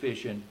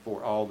sufficient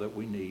for all that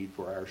we need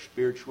for our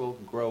spiritual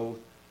growth,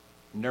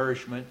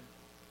 nourishment,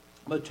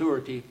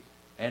 maturity,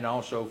 and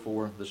also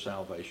for the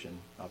salvation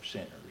of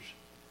sinners.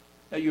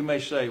 Now you may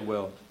say,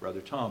 well,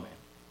 Brother Tommy,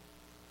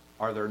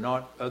 are there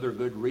not other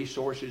good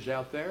resources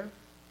out there?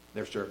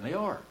 There certainly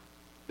are.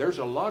 There's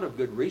a lot of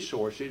good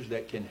resources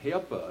that can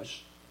help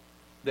us,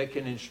 that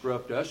can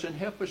instruct us and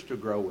help us to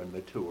grow and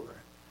mature.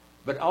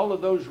 But all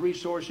of those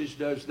resources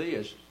does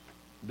this.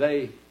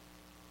 They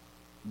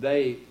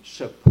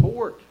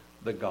support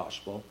the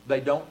gospel.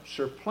 They don't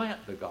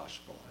supplant the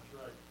gospel.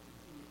 That's right.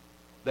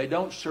 They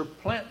don't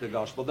supplant the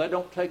gospel. They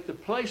don't take the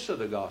place of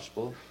the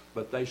gospel,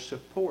 but they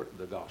support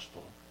the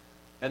gospel.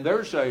 And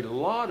there's a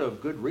lot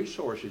of good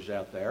resources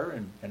out there,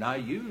 and I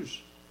use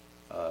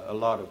a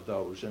lot of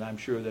those, and I'm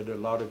sure that a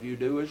lot of you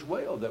do as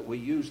well, that we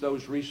use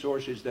those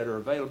resources that are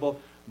available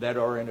that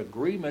are in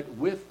agreement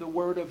with the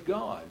Word of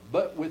God,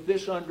 but with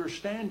this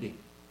understanding.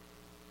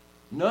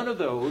 None of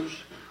those,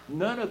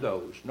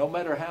 no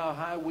matter how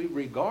high we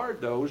regard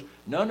those,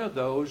 none of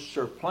those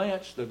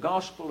supplants the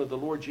gospel of the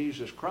Lord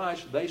Jesus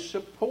Christ. They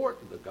support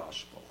the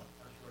gospel.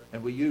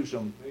 And we use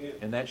them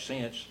in that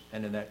sense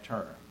and in that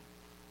term.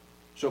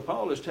 So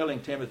Paul is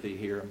telling Timothy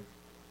here,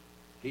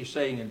 he's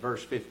saying in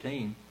verse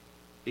 15,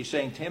 he's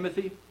saying,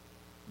 Timothy,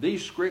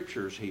 these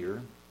scriptures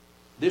here,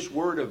 this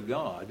Word of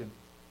God,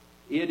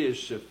 it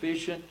is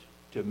sufficient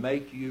to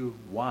make you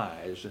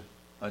wise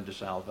unto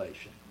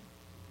salvation.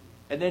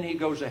 And then he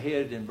goes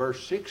ahead in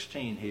verse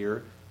 16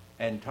 here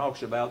and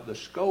talks about the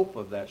scope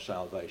of that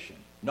salvation.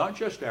 Not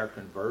just our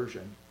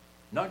conversion,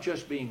 not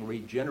just being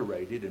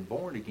regenerated and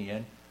born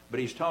again, but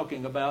he's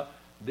talking about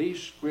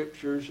these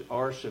scriptures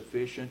are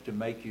sufficient to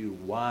make you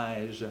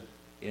wise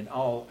in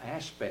all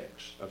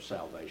aspects of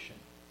salvation.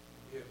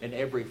 In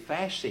every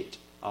facet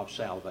of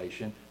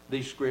salvation,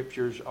 these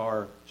scriptures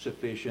are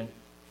sufficient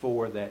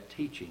for that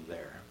teaching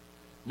there.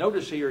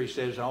 Notice here he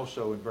says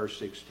also in verse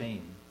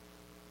 16,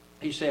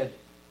 he said,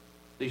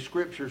 these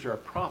scriptures are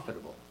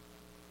profitable.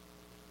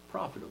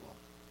 Profitable.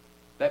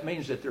 That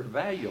means that they're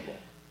valuable.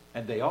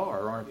 And they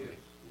are, aren't they?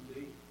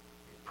 Indeed.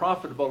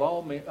 Profitable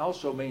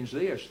also means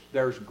this.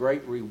 There's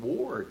great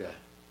reward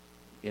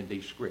in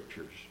these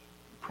scriptures.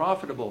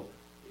 Profitable,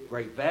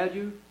 great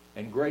value,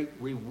 and great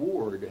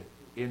reward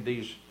in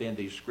these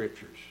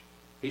scriptures.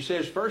 He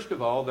says, first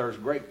of all, there's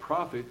great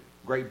profit,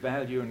 great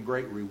value, and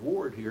great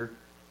reward here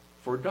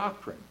for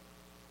doctrine.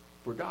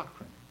 For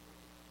doctrine.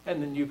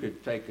 And then you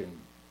could take and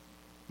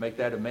make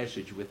that a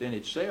message within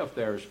itself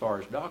there as far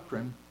as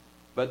doctrine,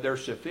 but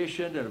there's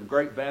sufficient and of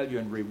great value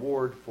and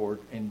reward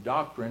in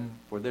doctrine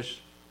for this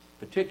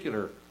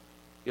particular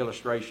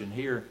illustration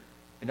here.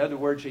 In other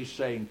words, he's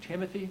saying,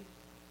 Timothy,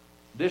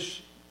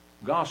 this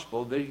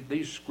gospel,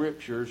 these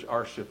scriptures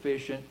are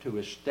sufficient to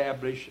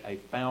establish a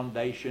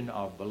foundation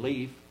of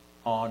belief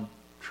on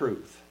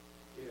truth.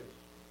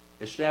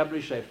 Yes.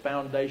 Establish a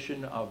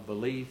foundation of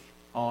belief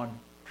on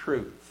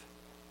truth.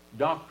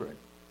 Doctrine,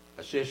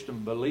 a system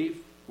of belief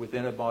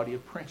within a body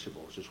of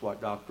principles is what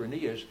doctrine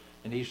is.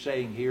 And he's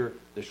saying here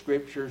the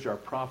scriptures are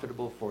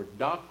profitable for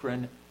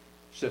doctrine,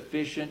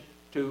 sufficient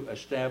to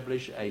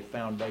establish a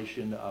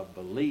foundation of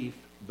belief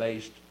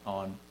based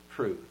on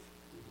truth.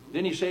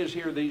 Then he says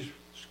here these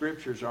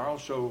scriptures are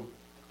also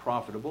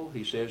profitable,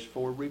 he says,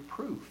 for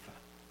reproof.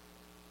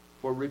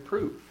 For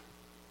reproof.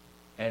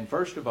 And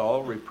first of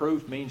all,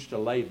 reproof means to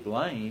lay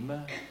blame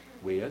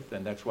with,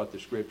 and that's what the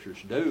scriptures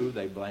do.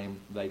 They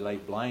lay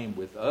blame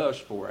with us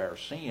for our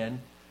sin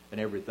and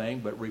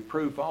everything, but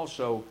reproof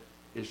also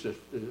is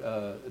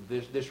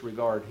this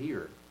regard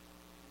here.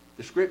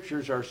 The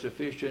scriptures are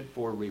sufficient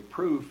for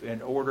reproof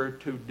in order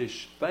to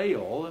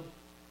dispel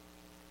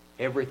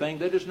everything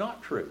that is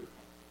not true,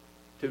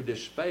 to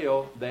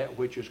dispel that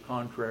which is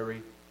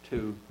contrary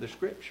to the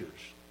scriptures.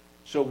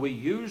 So we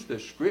use the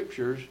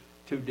scriptures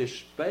to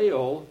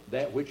dispel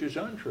that which is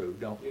untrue,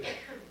 don't we?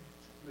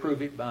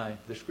 Prove it by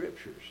the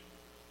scriptures.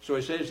 So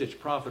he says it's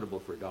profitable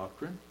for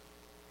doctrine,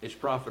 it's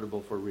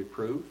profitable for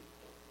reproof.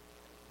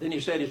 Then he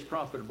said it's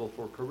profitable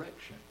for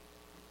correction.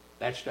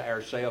 That's to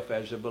ourself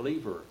as a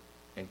believer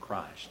in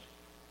Christ.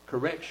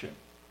 Correction.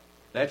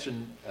 That's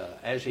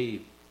as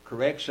he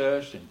corrects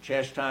us and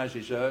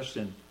chastises us.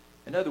 And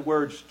in other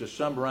words, to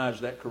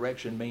summarize, that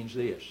correction means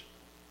this.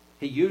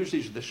 He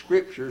uses the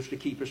scriptures to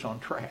keep us on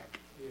track.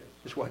 Yes.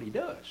 That's what he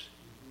does.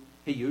 Mm-hmm.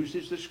 He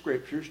uses the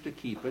scriptures to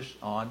keep us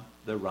on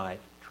the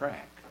right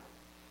track.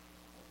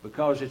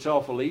 Because it's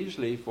awful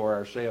easy for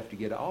ourselves to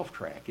get off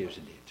track,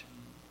 isn't it?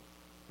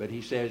 But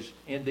he says,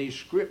 in these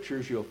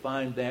scriptures you'll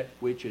find that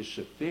which is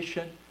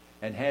sufficient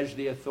and has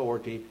the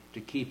authority to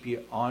keep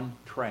you on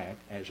track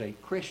as a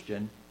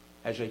Christian,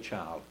 as a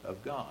child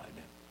of God.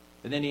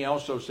 And then he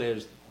also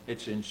says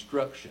it's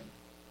instruction.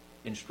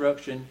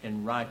 Instruction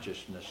in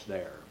righteousness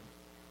there.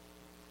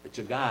 It's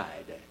a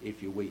guide,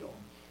 if you will.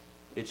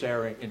 It's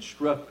our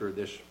instructor,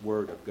 this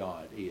Word of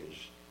God is.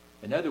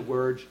 In other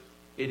words,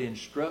 it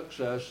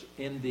instructs us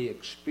in the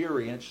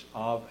experience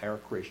of our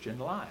Christian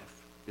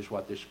life, is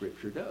what this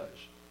scripture does.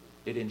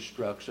 It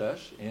instructs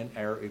us in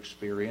our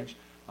experience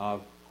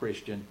of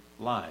Christian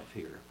life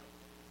here.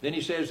 Then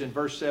he says in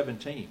verse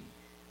 17,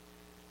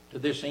 to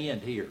this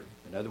end here,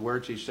 in other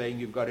words, he's saying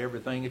you've got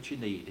everything that you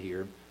need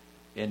here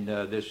in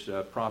this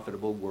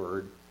profitable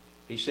word.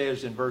 He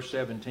says in verse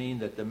 17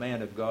 that the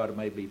man of God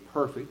may be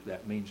perfect.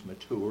 That means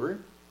mature,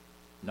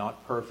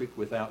 not perfect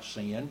without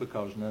sin,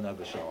 because none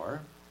of us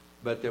are,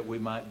 but that we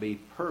might be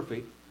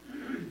perfect,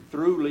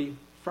 throughly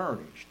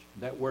furnished.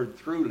 That word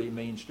throughly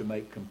means to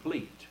make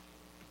complete.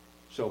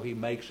 So he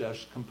makes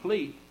us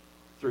complete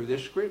through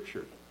this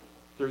scripture,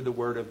 through the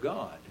Word of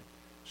God.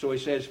 So he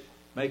says,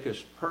 make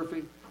us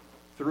perfect,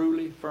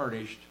 throughly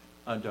furnished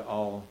unto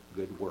all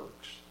good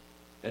works.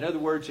 In other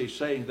words, he's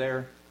saying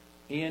there,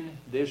 in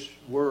this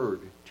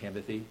Word,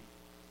 Timothy,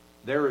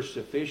 there is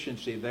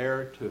sufficiency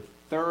there to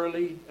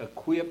thoroughly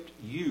equip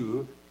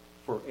you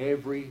for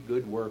every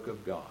good work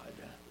of God.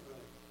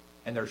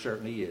 And there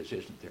certainly is,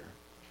 isn't there?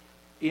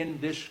 In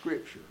this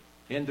Scripture,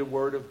 in the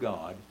Word of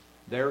God,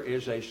 there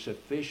is a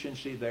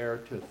sufficiency there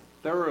to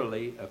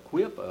thoroughly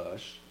equip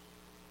us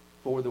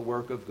for the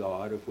work of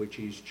God of which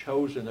He's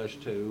chosen us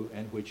to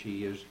and which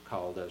He has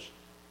called us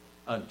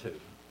unto.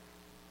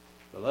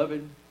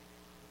 Beloved,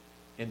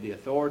 in the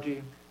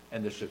authority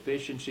and the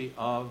sufficiency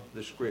of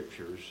the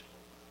Scriptures,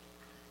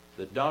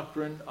 the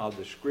doctrine of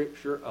the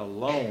Scripture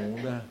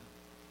alone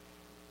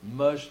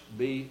must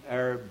be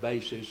our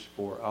basis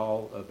for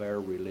all of our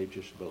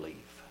religious belief.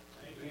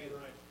 Amen.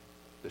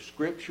 The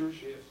Scriptures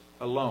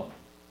alone.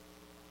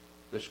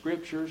 The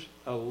Scriptures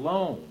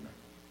alone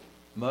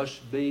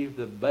must be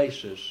the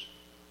basis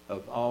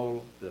of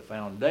all, the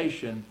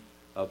foundation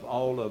of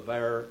all of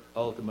our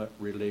ultimate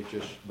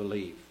religious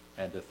belief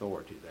and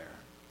authority there.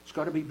 It's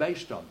got to be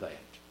based on that.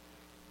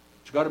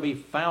 It's got to be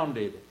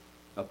founded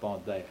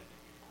upon that.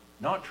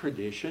 Not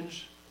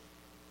traditions,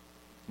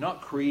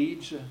 not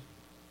creeds,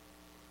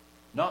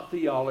 not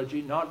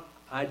theology, not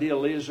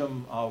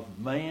idealism of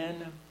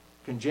man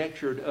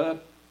conjectured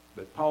up,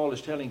 but Paul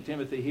is telling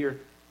Timothy here,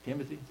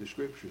 Timothy, the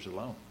Scriptures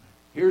alone.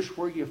 Here's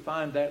where you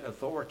find that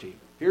authority.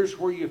 Here's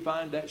where you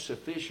find that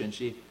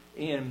sufficiency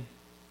in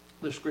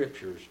the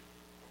Scriptures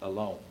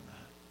alone.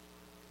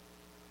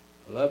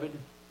 Beloved,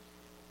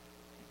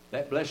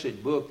 that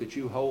blessed book that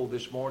you hold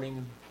this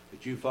morning,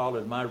 that you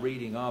followed my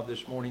reading of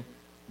this morning,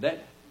 that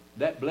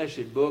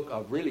blessed book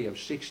of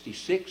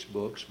 66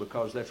 books,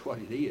 because that's what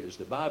it is.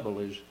 The Bible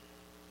is,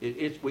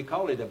 we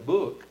call it a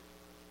book,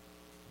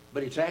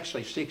 but it's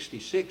actually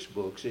 66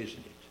 books, isn't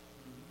it?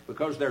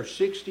 Because there are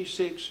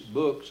 66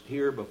 books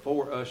here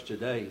before us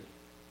today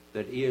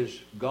that is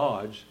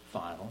God's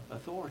final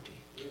authority.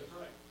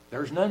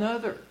 There's none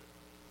other.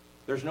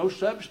 There's no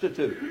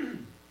substitute.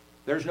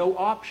 There's no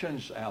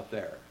options out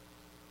there.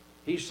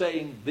 He's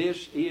saying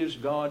this is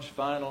God's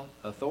final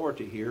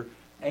authority here,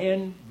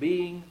 and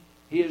being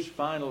His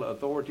final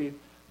authority,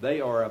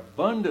 they are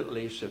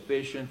abundantly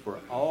sufficient for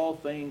all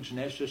things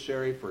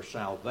necessary for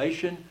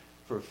salvation,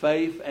 for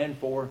faith, and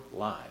for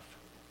life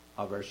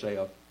of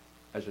ourselves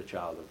as a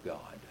child of God.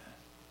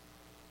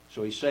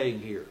 So he's saying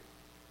here,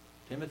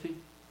 Timothy,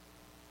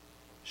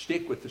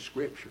 stick with the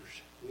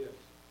Scriptures. Yes.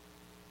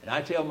 And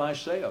I tell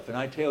myself, and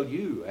I tell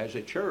you as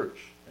a church,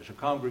 as a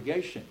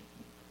congregation,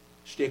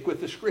 stick with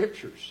the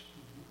Scriptures.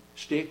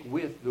 Stick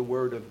with the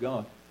Word of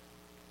God,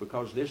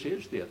 because this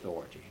is the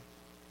authority.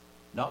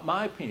 Not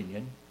my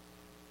opinion.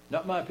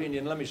 Not my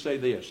opinion. Let me say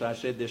this. I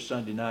said this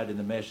Sunday night in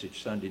the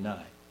message Sunday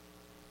night.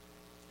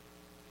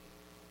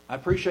 I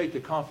appreciate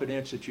the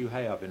confidence that you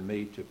have in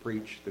me to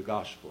preach the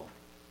gospel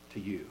to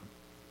you.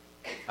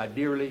 I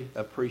dearly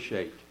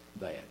appreciate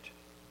that.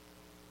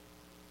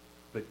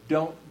 But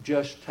don't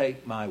just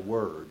take my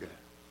word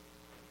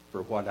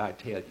for what I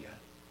tell you.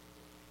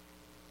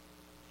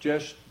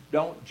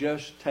 Don't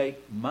just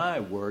take my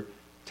word.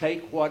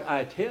 Take what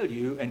I tell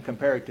you and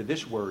compare it to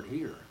this word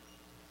here.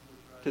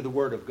 To the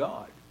Word of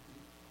God.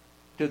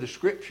 To the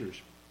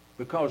Scriptures.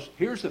 Because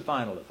here's the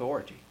final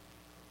authority.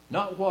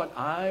 Not what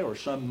I or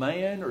some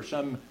man or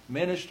some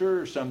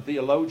minister or some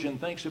theologian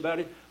thinks about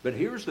it, but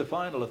here's the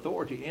final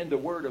authority in the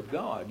Word of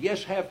God.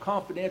 Yes, have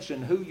confidence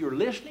in who you're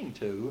listening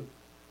to,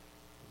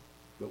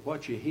 but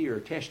what you hear,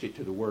 test it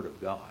to the Word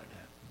of God.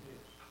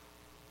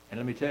 And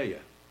let me tell you,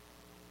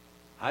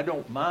 I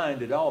don't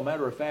mind at all.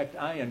 Matter of fact,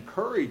 I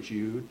encourage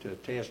you to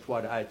test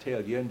what I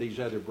tell you, and these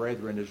other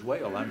brethren as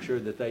well. I'm sure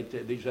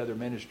that these other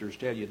ministers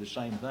tell you the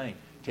same thing.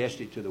 Test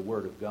it to the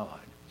Word of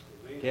God.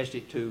 Amen. Test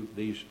it to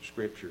these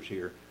Scriptures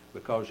here.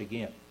 Because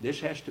again,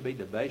 this has to be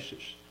the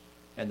basis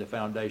and the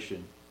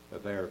foundation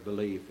of our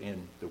belief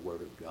in the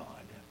Word of God.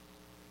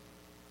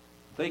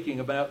 Thinking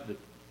about the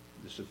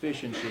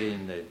sufficiency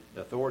and the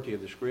authority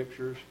of the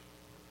Scriptures,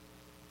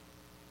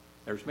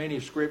 there's many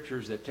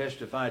Scriptures that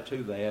testify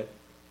to that.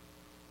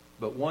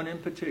 But one in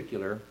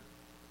particular,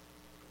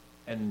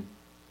 and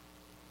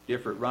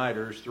different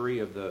writers, 3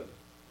 of the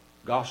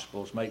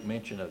Gospels make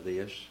mention of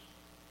this.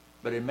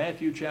 But in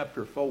Matthew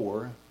chapter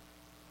 4,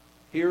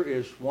 here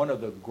is one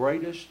of the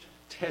greatest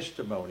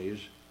testimonies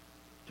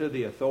to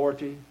the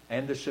authority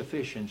and the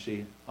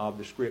sufficiency of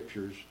the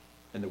Scriptures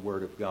and the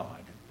Word of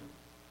God.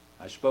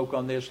 I spoke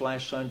on this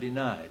last Sunday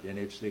night, and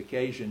it's the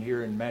occasion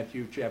here in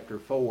Matthew chapter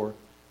 4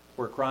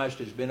 where Christ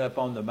has been up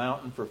on the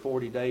mountain for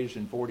 40 days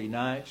and 40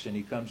 nights, and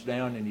he comes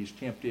down and he's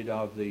tempted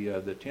of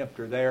the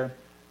tempter there.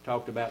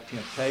 Talked about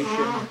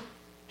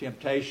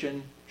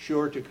temptation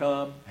sure to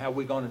come. How are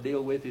we going to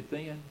deal with it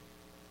then?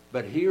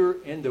 But here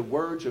in the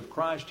words of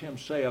Christ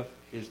himself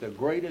is the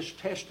greatest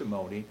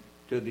testimony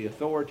to the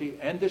authority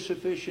and the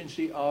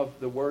sufficiency of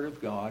the Word of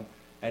God.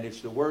 And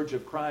it's the words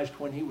of Christ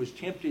when he was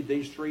tempted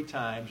these 3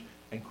 times,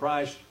 and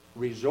Christ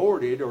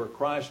resorted, or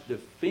Christ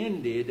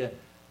defended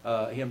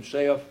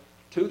himself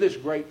to this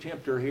great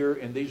tempter here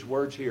in these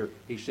words here.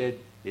 He said,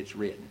 it's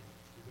written.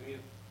 Amen.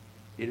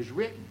 It is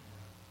written.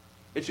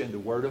 It's in the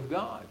Word of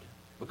God,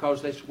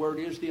 because this Word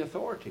is the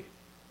authority.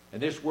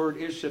 And this Word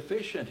is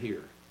sufficient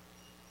here.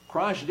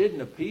 Christ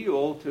didn't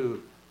appeal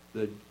to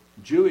the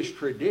Jewish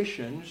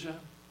traditions.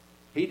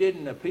 He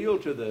didn't appeal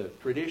to the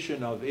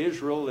tradition of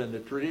Israel and the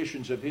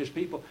traditions of his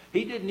people.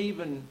 He didn't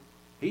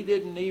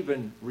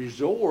even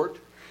resort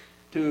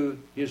to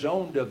his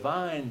own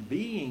divine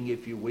being,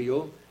 if you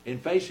will, in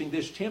facing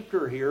this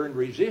tempter here and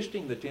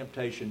resisting the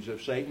temptations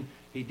of Satan.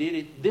 He did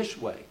it this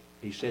way.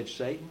 He said,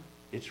 Satan,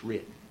 it's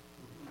written.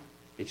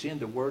 It's in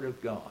the Word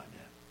of God.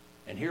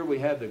 And here we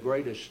have the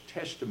greatest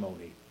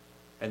testimony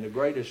and the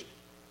greatest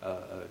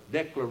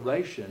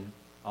declaration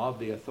of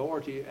the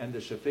authority and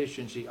the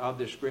sufficiency of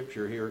the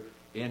Scripture here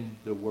in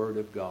the Word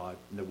of God,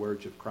 in the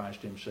words of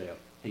Christ himself.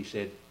 He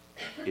said,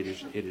 it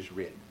is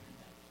written.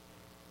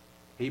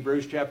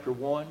 Hebrews chapter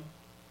 1,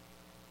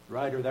 the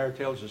writer there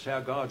tells us how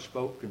God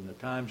spoke in the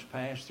times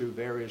past through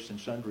various and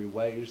sundry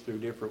ways, through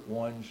different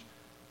ones.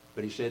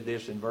 But he said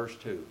this in verse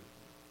 2.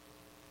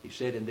 He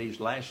said, in these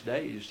last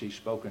days he's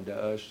spoken to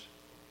us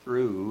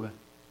through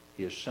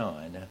his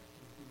Son,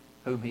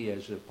 whom he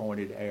has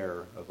appointed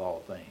heir of all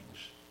things.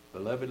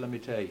 Beloved, let me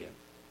tell you,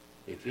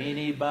 if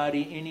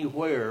anybody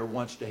anywhere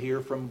wants to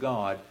hear from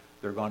God,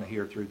 they're going to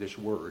hear through this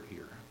Word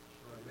here.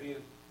 Amen.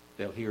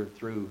 They'll hear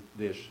through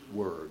this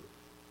Word,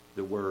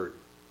 the Word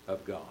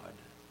of God.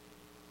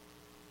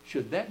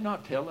 Should that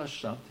not tell us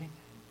something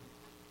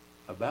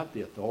about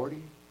the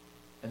authority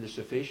and the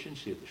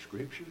sufficiency of the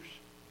Scriptures?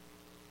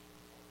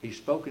 He's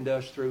spoken to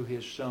us through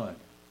his Son.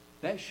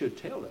 That should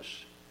tell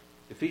us.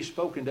 If he's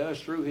spoken to us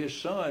through his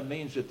Son, it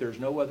means that there's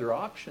no other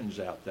options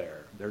out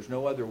there. There's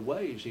no other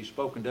ways. He's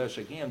spoken to us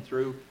again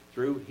through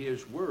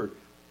his Word.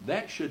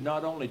 That should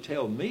not only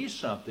tell me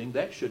something,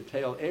 that should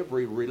tell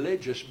every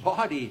religious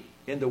body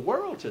in the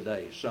world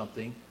today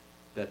something,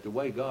 that the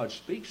way God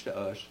speaks to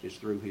us is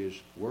through his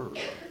Word.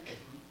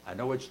 I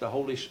know it's the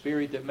Holy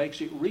Spirit that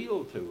makes it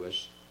real to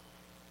us,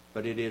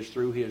 but it is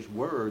through his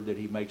Word that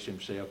he makes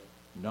himself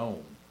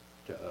known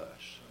to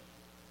us.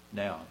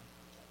 Now,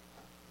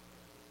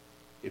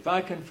 if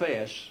I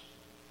confess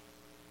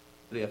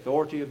the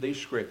authority of these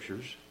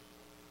Scriptures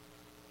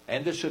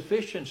and the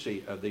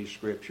sufficiency of these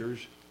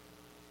Scriptures,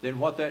 then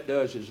what that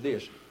does is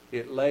this.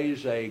 It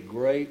lays a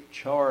great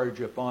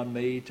charge upon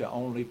me to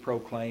only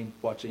proclaim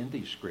what's in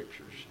these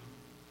Scriptures.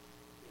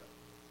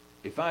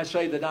 If I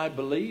say that I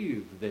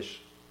believe this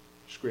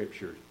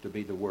Scripture to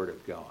be the Word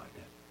of God,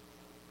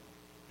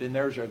 then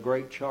there's a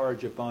great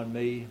charge upon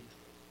me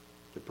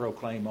to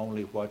proclaim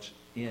only what's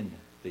in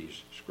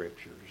these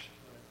Scriptures.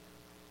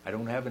 I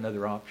don't have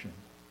another option.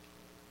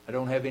 I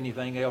don't have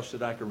anything else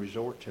that I can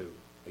resort to.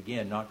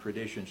 Again, not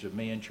traditions of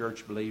men,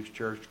 church beliefs,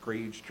 church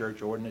creeds,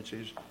 church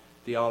ordinances,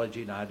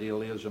 theology and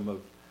idealism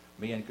of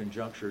men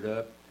conjunctured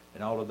up,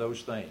 and all of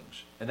those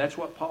things. And that's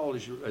what Paul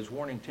is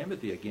warning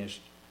Timothy against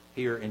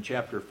here in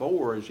chapter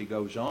 4 as he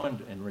goes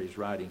on in his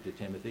writing to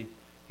Timothy.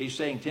 He's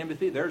saying,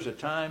 Timothy, there's a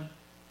time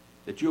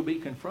that you'll be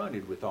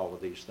confronted with all of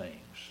these things,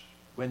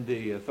 when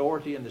the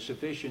authority and the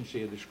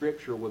sufficiency of the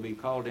Scripture will be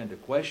called into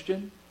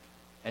question,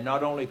 and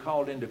not only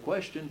called into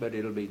question, but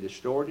it'll be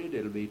distorted,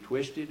 it'll be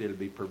twisted, it'll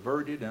be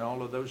perverted, and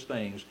all of those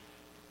things.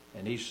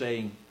 And he's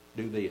saying,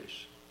 do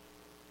this.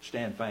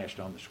 Stand fast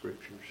on the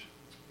Scriptures.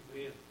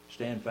 Amen.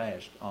 Stand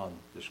fast on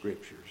the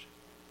Scriptures.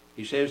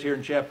 He says here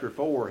in chapter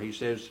 4, he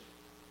says,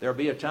 there'll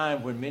be a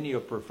time when many will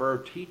prefer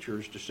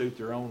teachers to suit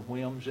their own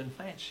whims and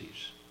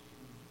fancies.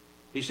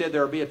 He said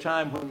there'll be a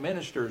time when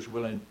ministers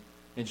will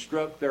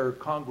instruct their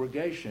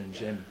congregations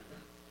in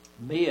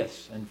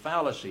myths and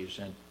fallacies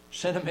and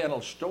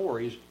sentimental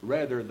stories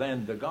rather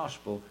than the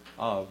gospel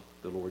of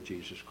the Lord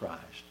Jesus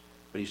Christ.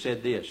 But he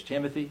said this,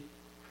 Timothy,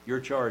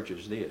 your charge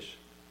is this,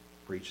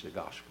 preach the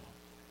gospel.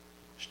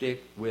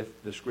 Stick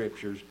with the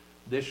Scriptures.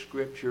 This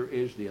Scripture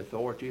is the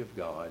authority of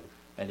God,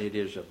 and it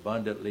is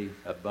abundantly,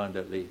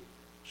 abundantly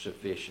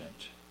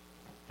sufficient.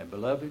 And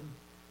beloved,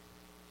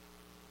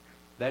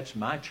 that's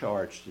my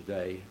charge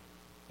today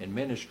in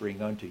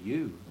ministering unto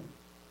you.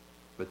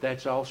 But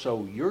that's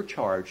also your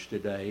charge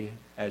today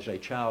as a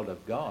child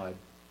of God,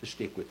 to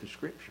stick with the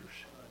Scriptures.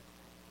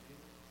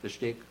 To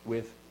stick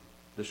with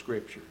the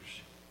Scriptures.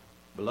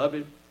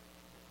 Beloved,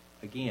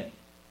 again,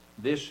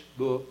 this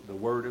book, the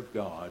Word of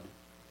God,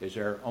 is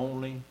our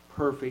only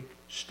perfect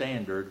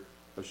standard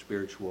of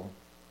spiritual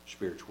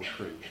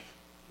truth.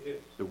 Yes.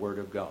 The Word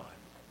of God.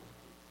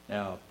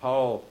 Now,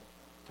 Paul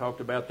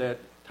talked about that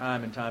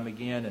time and time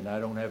again, and I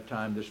don't have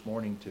time this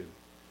morning to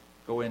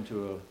go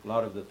into a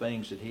lot of the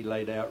things that he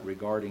laid out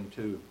regarding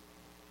to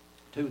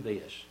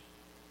this.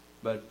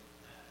 But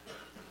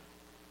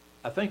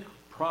I think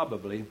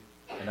probably,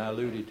 and I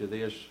alluded to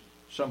this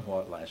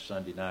somewhat last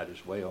Sunday night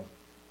as well,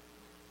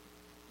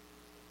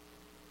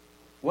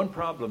 one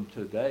problem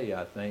today,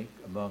 I think,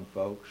 among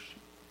folks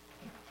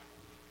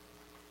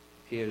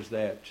is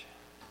that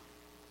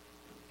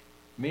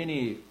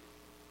many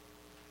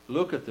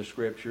look at the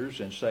Scriptures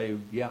and say,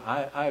 yeah,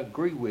 I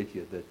agree with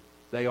you that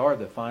they are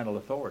the final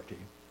authority.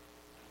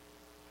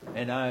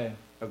 And I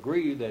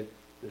agree that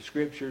the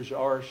Scriptures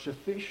are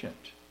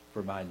sufficient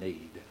for my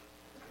need.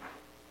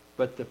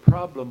 But the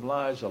problem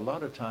lies a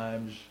lot of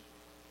times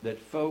that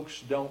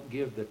folks don't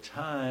give the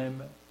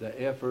time,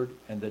 the effort,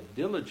 and the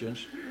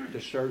diligence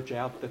to search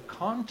out the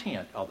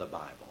content of the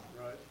Bible.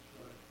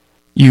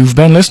 You've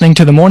been listening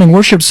to the morning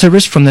worship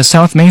service from the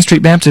South Main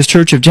Street Baptist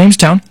Church of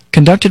Jamestown,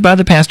 conducted by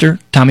the pastor,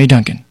 Tommy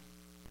Duncan.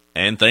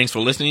 And thanks for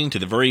listening to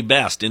the very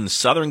best in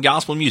Southern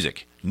gospel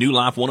music. New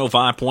Life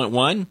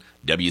 105.1,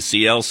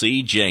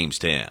 WCLC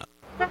Jamestown.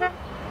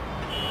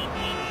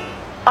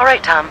 All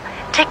right, Tom.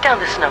 Take down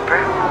this number.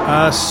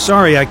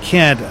 Sorry, I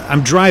can't.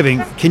 I'm driving.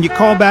 Can you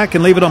call back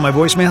and leave it on my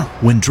voicemail?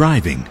 When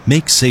driving,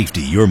 make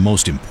safety your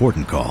most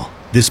important call.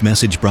 This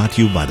message brought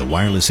to you by the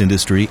wireless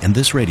industry and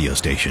this radio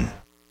station.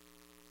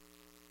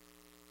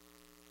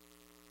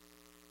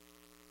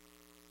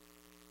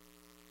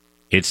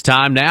 It's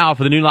time now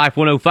for the New Life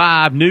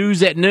 105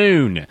 News at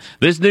Noon.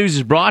 This news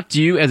is brought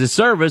to you as a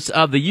service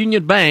of the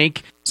Union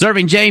Bank,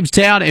 serving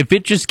Jamestown and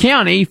Fitchurst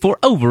County for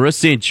over a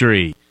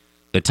century.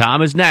 The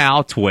time is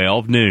now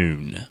 12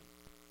 noon.